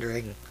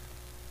wondering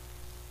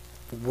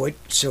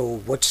what's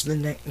the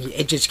next?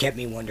 It just kept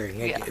me wondering.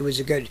 It was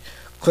a good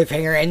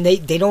cliffhanger, and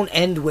they don't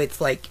end with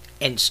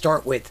and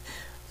start with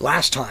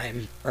last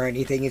time or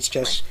anything. It's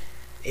just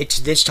it's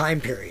this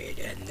time period,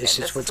 and this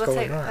is what's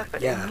going on.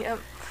 Yeah. Yep.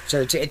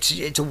 So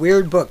it's a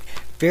weird book,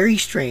 very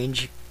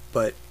strange,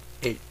 but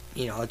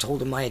it's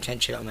holding my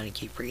attention. I'm going to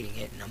keep reading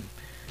it, and I'm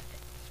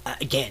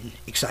again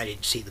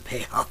excited to see the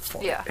payoff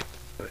for it.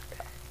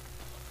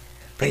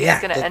 But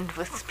it's going to end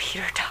with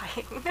Peter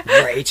dying.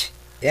 Right.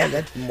 Yeah,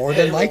 that's more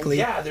than likely.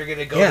 Yeah, they're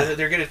gonna go.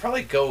 They're gonna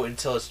probably go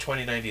until it's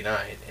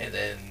 2099, and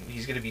then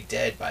he's gonna be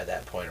dead by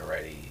that point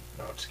already.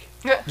 No, I'm just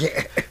kidding.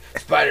 Yeah.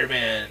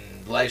 Spider-Man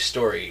Life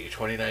Story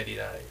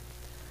 2099.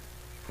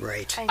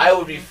 Right. I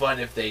would be fun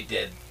if they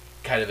did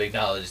kind of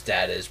acknowledge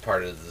that as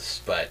part of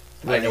this, but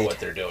I know what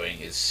they're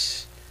doing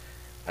is,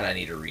 and I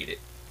need to read it.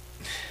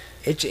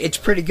 It's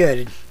pretty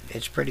good.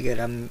 It's pretty good.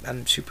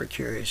 I'm super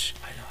curious.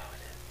 I know how it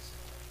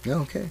is.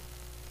 Okay.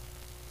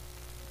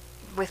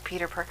 With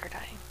Peter Parker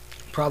dying.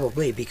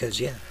 Probably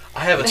because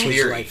I have a it's his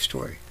theory life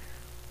story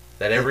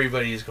that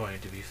everybody is going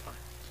to be fine.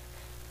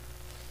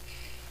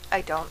 I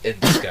don't. In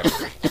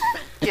Discovery.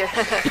 Yeah.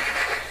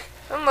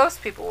 Well,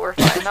 most people were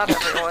fine, not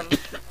everyone.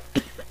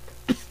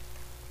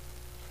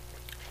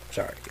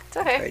 Sorry. It's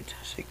okay.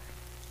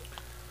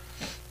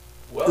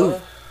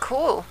 Well.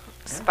 Cool.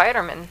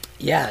 Spider-Man.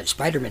 Yeah,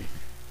 Spider-Man.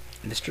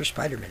 Mr.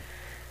 Spider-Man.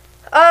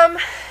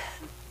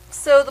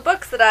 So the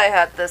books that I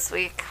had this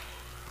week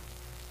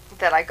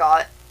that I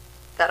got,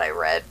 that I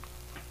read,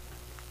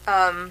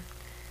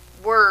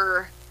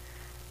 were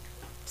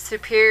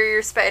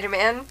Superior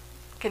Spider-Man,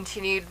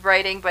 continued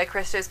writing by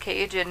Christos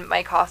Cage and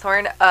Mike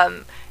Hawthorne.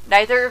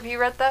 Neither of you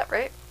read that,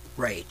 right?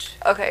 Right.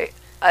 Okay.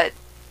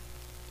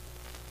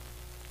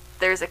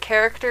 There's a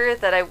character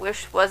that I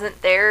wish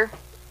wasn't there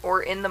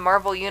or in the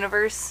Marvel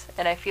Universe,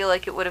 and I feel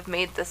like it would have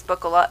made this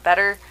book a lot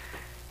better.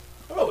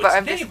 Oh, it's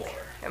But Namor.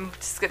 I'm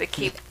just gonna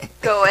keep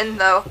going,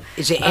 though.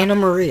 Is it Anna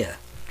Maria?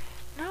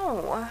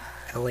 No.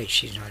 Oh wait,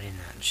 she's not in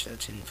that.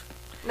 That's in.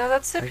 No,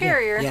 that's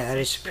Superior. Yeah, that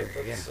is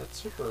Superior. Yeah. That's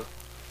super.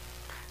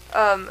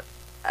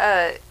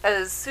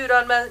 As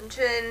Sudon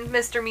mentioned,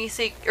 Mr.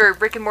 Meeseek, or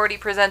Rick and Morty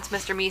Presents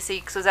Mr.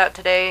 Meeseeks was out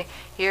today.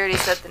 He already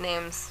said the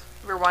names.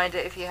 Rewind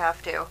it if you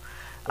have to.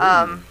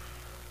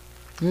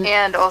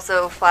 And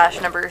also Flash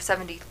number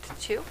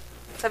 72?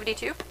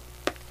 72?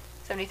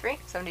 73?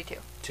 72.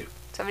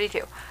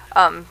 72.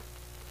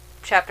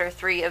 Chapter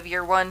 3 of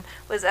year 1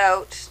 was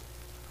out.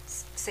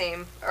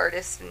 Same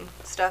artist and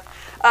stuff.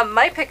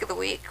 My pick of the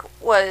week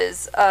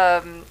was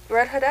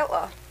Red Hood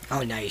Outlaw.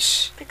 Oh,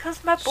 nice.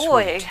 Because my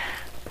boy. Sweet.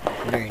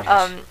 Very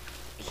nice.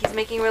 He's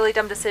making really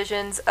dumb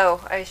decisions.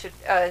 Oh, I should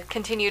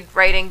continued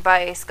writing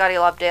by Scotty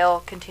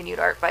Lobdale, continued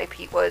art by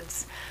Pete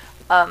Woods.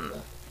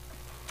 I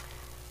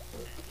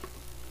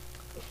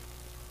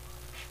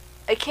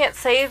can't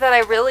say that I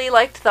really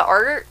liked the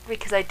art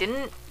because I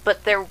didn't,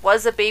 but there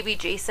was a baby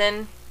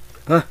Jason,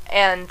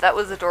 and that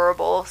was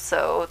adorable.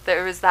 So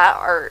there was that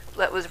art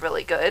that was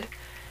really good.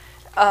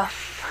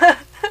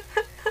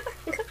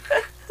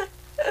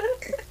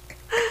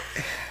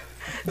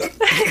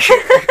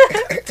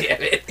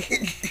 Damn it.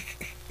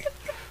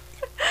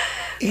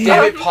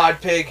 Damn it,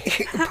 Pod Pig.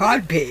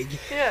 Pod Pig.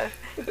 Yeah.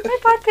 Hi,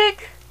 Pod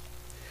Pig.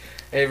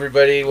 Hey,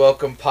 everybody.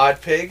 Welcome,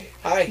 Pod Pig.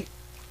 Hi.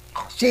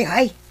 Say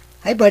hi.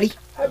 Hi, buddy.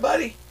 Hi,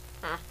 buddy.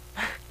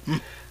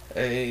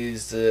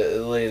 He's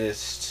the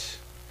latest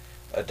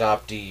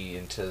adoptee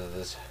into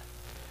this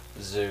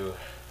zoo.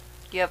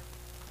 Yep.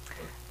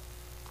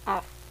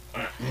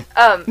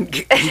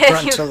 He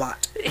grunts a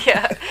lot.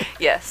 Yeah.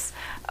 Yes.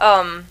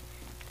 I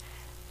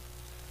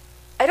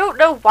don't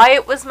know why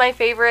it was my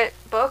favorite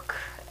book.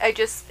 It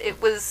just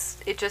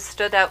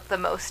stood out the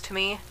most to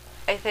me,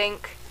 I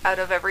think, out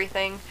of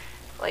everything.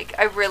 Like,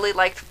 I really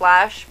liked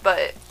Flash,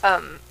 but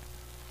I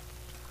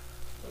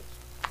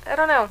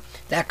don't know.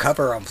 That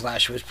cover on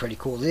Flash was pretty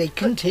cool. They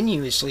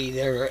continuously,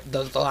 the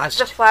last...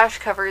 The Flash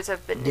covers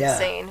have been Yeah.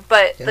 insane,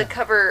 but Yeah. the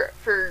cover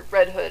for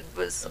Red Hood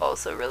was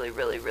also really,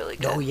 really, really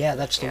good. Oh, yeah,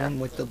 that's the Yeah. one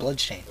with the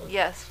bloodstain.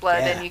 Yes,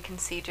 blood, Yeah. and you can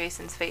see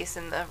Jason's face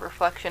in the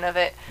reflection of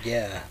it.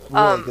 Yeah,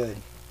 really good.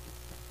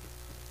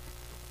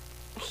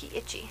 He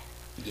itchy.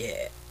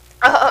 Yeah.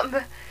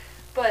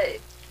 But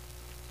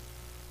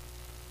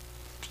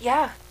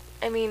yeah,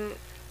 I mean,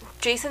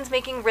 Jason's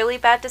making really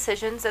bad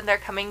decisions, and they're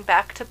coming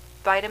back to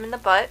bite him in the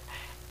butt,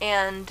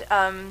 and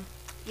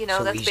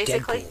So that's he's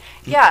basically Deadpool.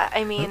 yeah.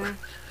 I mean,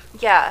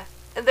 yeah,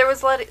 and there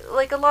was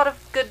a lot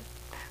of good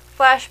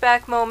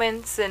flashback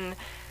moments, and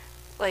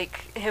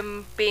like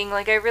him being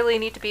like, I really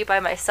need to be by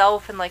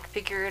myself and like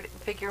figure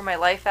my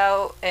life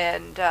out,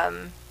 and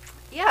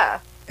yeah.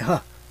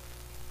 Huh.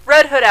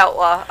 Red Hood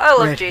Outlaw. I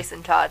love Red-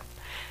 Jason Todd.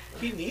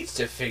 He needs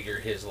to figure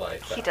his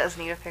life out. He does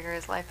need to figure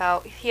his life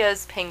out. He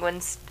has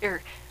penguins,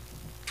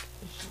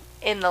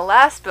 in the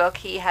last book,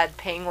 he had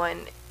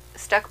Penguin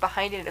stuck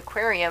behind an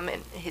aquarium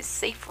in his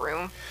safe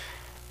room,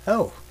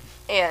 Oh.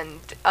 and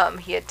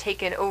he had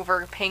taken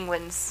over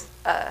Penguin's,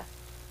 the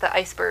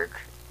iceberg,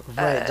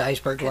 Right, the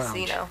Iceberg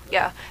casino. Lounge.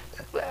 Yeah.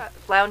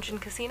 Lounge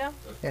and casino?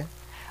 Yeah.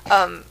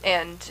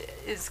 And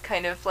is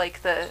kind of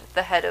like the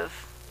head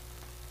of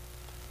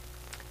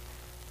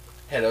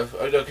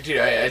Oh, no,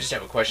 continue. I just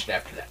have a question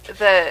after that.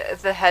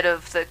 the head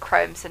of the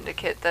crime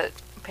syndicate that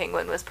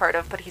Penguin was part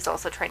of, but he's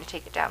also trying to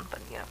take it down, but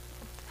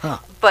Huh.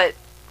 But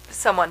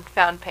someone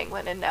found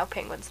Penguin, and now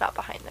Penguin's not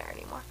behind there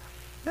anymore.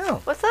 No.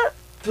 What's up?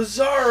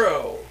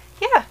 Bizarro!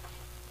 Yeah.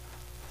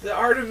 The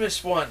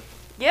Artemis one.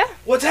 Yeah.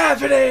 What's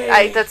happening?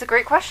 That's a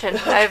great question.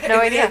 I have no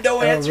We idea. had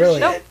no answers really?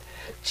 yet.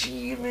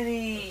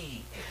 Jiminy.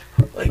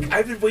 Like,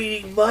 I've been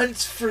waiting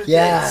months for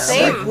Yeah. this.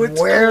 Same. Like,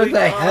 what's Where going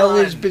the hell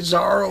is on?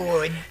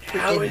 Bizarro? And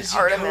How freaking- is he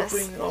Artemis.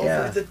 coping over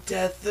Yeah. the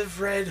death of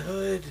Red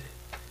Hood?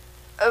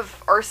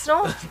 Of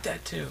Arsenal,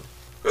 That too.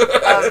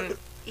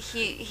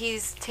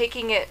 he's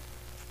taking it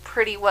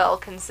pretty well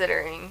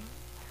considering.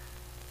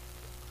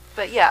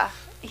 But yeah,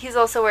 he's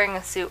also wearing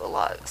a suit a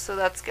lot, so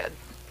that's good.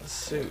 A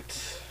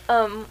suit.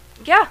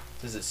 Yeah,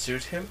 Does it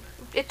suit him?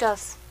 it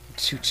does. It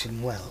suits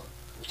him well.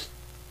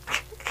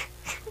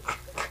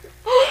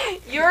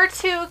 You're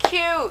too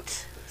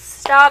cute.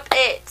 Stop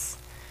it.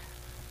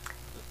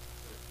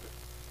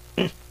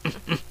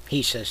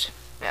 He says.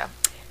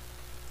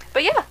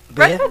 But yeah, But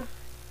Red yeah. Hood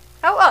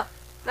Outlaw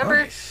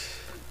number. Nice.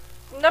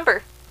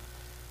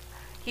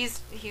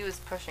 He was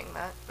pushing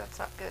that. That's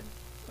not good.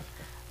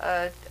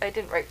 I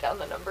didn't write down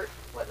the number.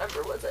 What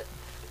number was it?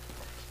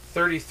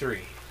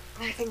 33.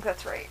 I think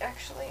that's right,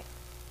 actually.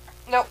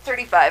 Nope,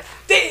 35.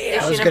 Damn! I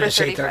Issue was number gonna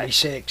say 35.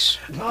 36.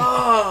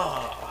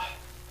 Oh.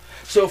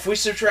 So if we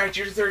subtract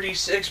your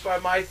 36 by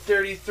my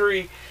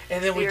 33,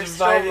 and then we You're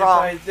divide still it wrong.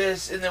 by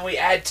this, and then we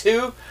add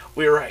 2,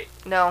 we're right.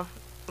 No.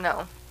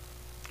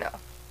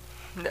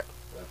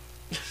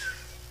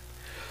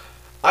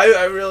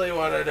 I really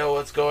want to know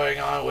what's going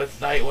on with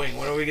Nightwing.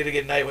 When are we going to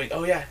get Nightwing?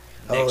 Oh, yeah.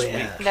 Next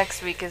week.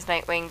 Next week is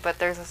Nightwing, but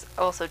there's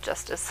also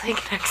Justice League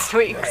next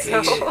week. Right.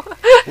 So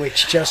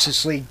Which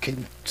Justice League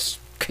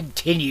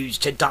continues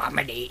to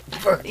dominate.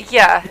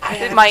 yeah,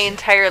 my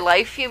entire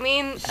life. You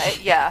mean?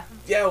 Yeah.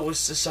 Yeah, was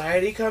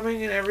Society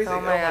coming and everything?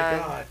 Oh my God.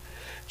 God.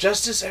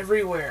 Justice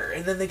everywhere.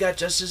 And then they got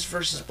Justice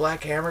versus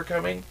Black Hammer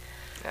coming.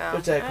 Yeah.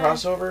 What's that,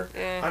 crossover?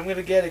 I'm I'm going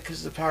to get it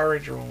because the Power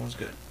Ranger one was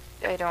good.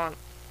 I don't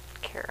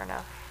care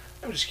enough.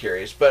 I'm just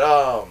curious. But,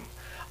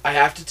 I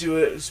have to do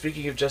it.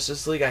 Speaking of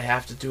Justice League, I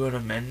have to do an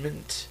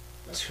amendment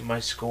to my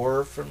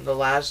score from the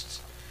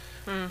last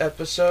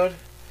episode.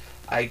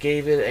 I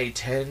gave it a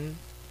 10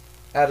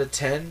 out of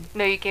 10.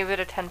 No, you gave it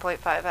a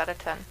 10.5 out of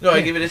 10. No,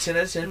 I gave it a 10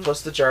 out of 10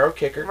 plus the Gyro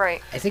kicker.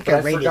 Right. I think But I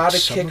rated forgot a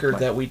some kicker of my-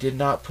 that we did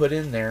not put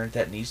in there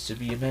that needs to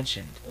be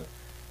mentioned.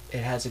 It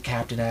has a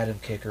Captain Atom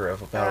kicker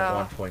of about Oh.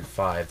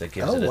 1.5 that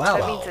gives Oh, it a wow. 12.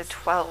 That means a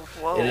 12.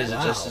 Whoa. It is a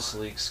Wow. Justice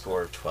League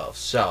score of 12.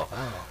 So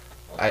Wow.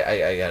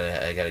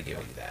 I gotta give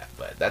you that.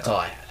 But that's all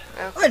I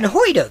had.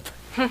 Unhoid of.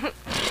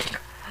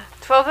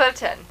 12 out of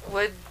 10.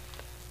 Would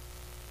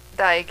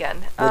die again.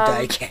 Would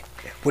die again.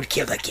 Would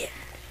kill again.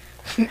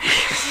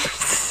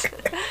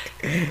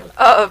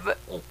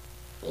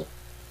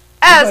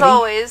 As Buddy.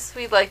 always,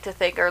 we'd like to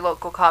thank our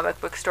local comic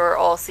book store,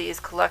 All Seas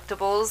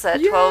Collectibles, at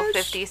Yes.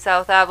 1250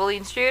 South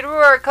Abilene Street,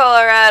 Aurora,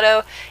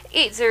 Colorado,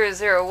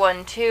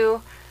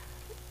 80012.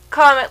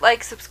 Comment,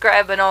 like,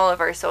 subscribe on all of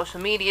our social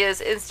medias,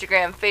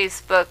 Instagram,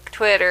 Facebook,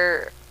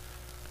 Twitter,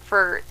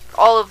 for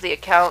all of the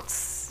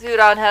accounts.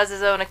 Sudon has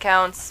his own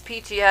accounts,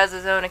 Peachy has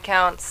his own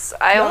accounts,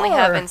 I only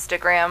have Yar.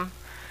 Instagram.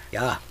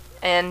 Yeah.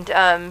 And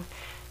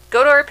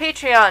go to our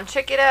Patreon,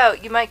 check it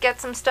out. You might get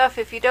some stuff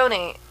if you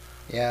donate.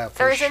 Yeah,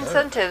 for There's sure.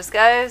 incentives,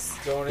 guys.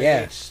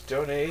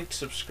 Donate,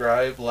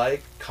 subscribe,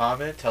 like,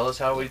 comment, tell us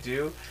how we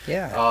do.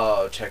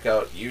 Yeah. Check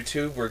out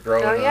YouTube. We're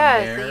growing Oh, on yeah,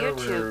 there. the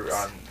We're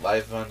YouTubes.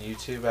 live on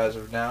YouTube as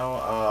of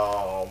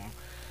now.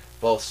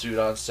 Both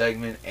Sudon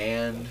segment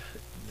and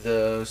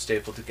the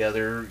stapled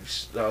together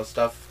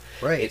stuff.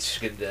 Right. It's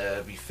going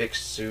to be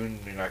fixed soon.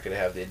 We're not going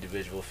to have the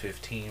individual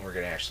 15. We're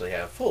going to actually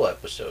have full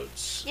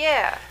episodes.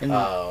 Yeah. And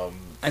I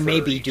for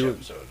may be each doing.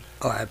 episode.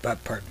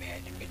 Pardon me. I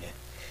didn't mean to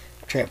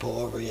trample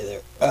over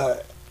you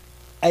there.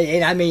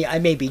 I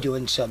may be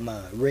doing some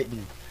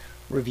written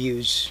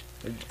reviews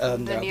that I'll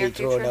near be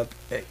throwing future?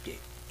 up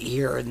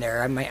here and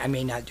there. I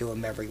may not do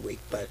them every week,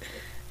 but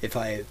if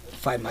I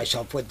find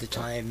myself with the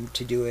time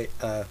to do it,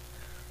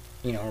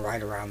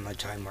 right around the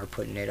time we're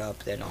putting it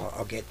up, then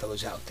I'll get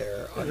those out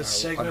there on The our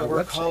segment on our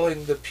we're website.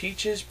 calling the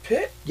Peaches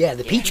Pit. Yeah,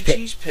 the Peach Pit.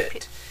 Peaches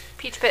Pit.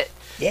 Peach Pit.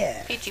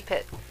 Yeah. Peachy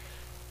Pit.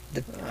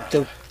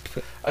 The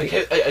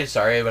I'm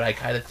sorry, but I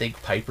kind of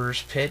think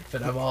Piper's Pit,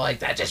 but I'm all like,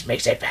 that just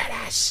makes it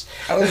badass.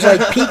 I was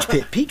like,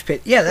 Peach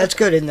Pit. Yeah, that's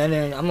good. And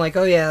then I'm like,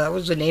 oh yeah, that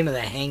was the name of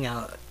the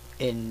hangout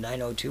in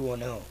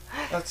 90210,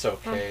 That's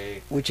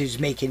okay. which is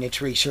making its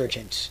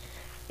resurgence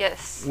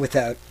Yes.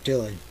 without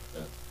Dylan.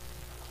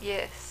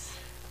 Yes.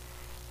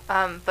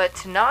 But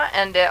to not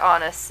end it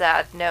on a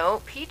sad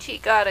note, Peachy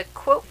got a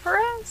quote for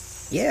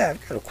us? Yeah,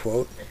 I've got a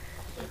quote.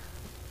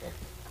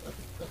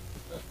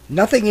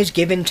 Nothing is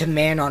given to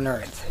man on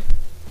earth.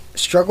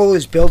 Struggle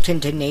is built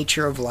into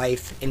nature of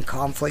life, and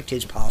conflict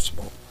is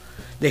possible.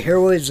 The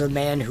hero is a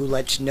man who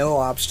lets no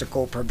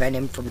obstacle prevent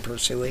him from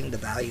pursuing the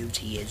values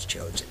he has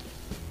chosen.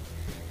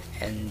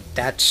 And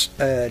that's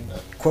a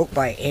quote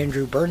by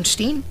Andrew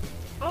Bernstein,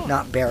 Oh.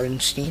 not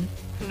Berenstein.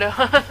 No.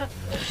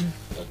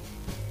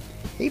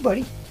 Hey,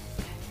 buddy.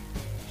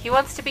 He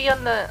wants to be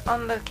on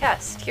the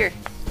cast. Here.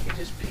 He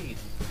just peed.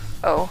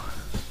 Oh.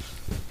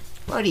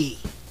 Buddy.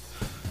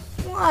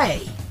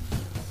 Why?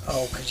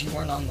 Oh, because you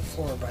weren't on the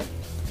floor, but...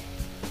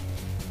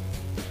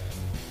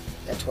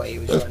 That's why he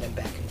was running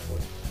back and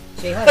forth.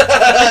 Say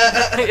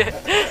hi.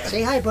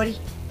 Say hi, buddy.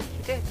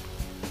 He did.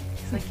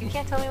 He's like, you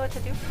can't tell me what to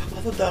do?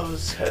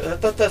 I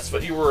thought that's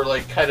what you were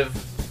like, kind of.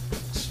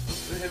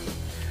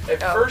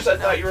 At Oh, first, I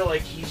no. thought you were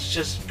like, he's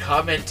just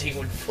commenting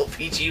when Full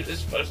PG was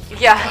supposed to.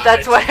 Be Yeah,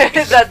 that's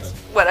commenting.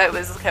 what I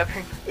was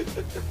covering.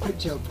 Good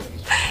joke, buddy.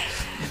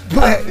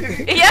 But...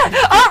 Yeah,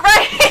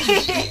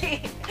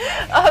 alright!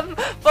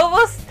 But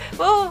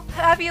we'll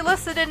have you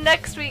listen in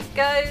next week,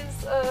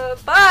 guys.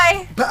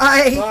 Bye!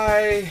 Bye!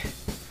 Bye.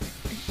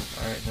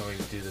 Alright, now we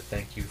can do the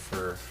thank you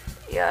for.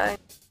 Yeah.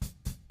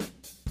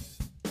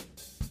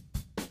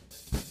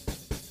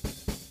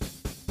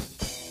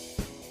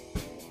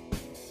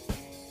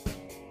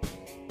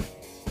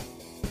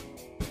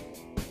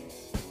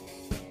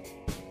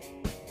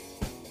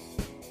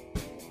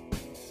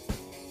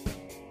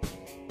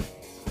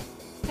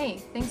 Hey,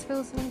 thanks for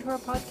listening to our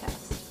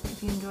podcast.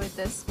 If you enjoyed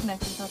this,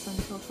 connect with us on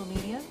social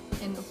media,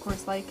 and of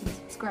course like and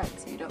subscribe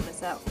so you don't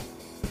miss out.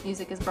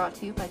 Music is brought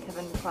to you by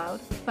Kevin MacLeod.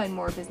 Find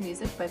more of his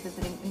music by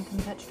visiting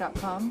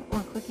incompetch.com or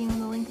clicking on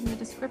the link in the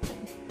description.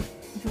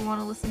 If you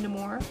want to listen to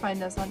more,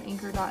 find us on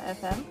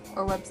anchor.fm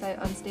or website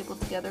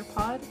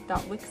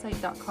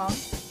unstablettogetherpod.wixsite.com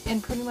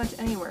and pretty much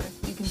anywhere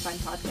you can find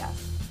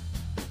podcasts.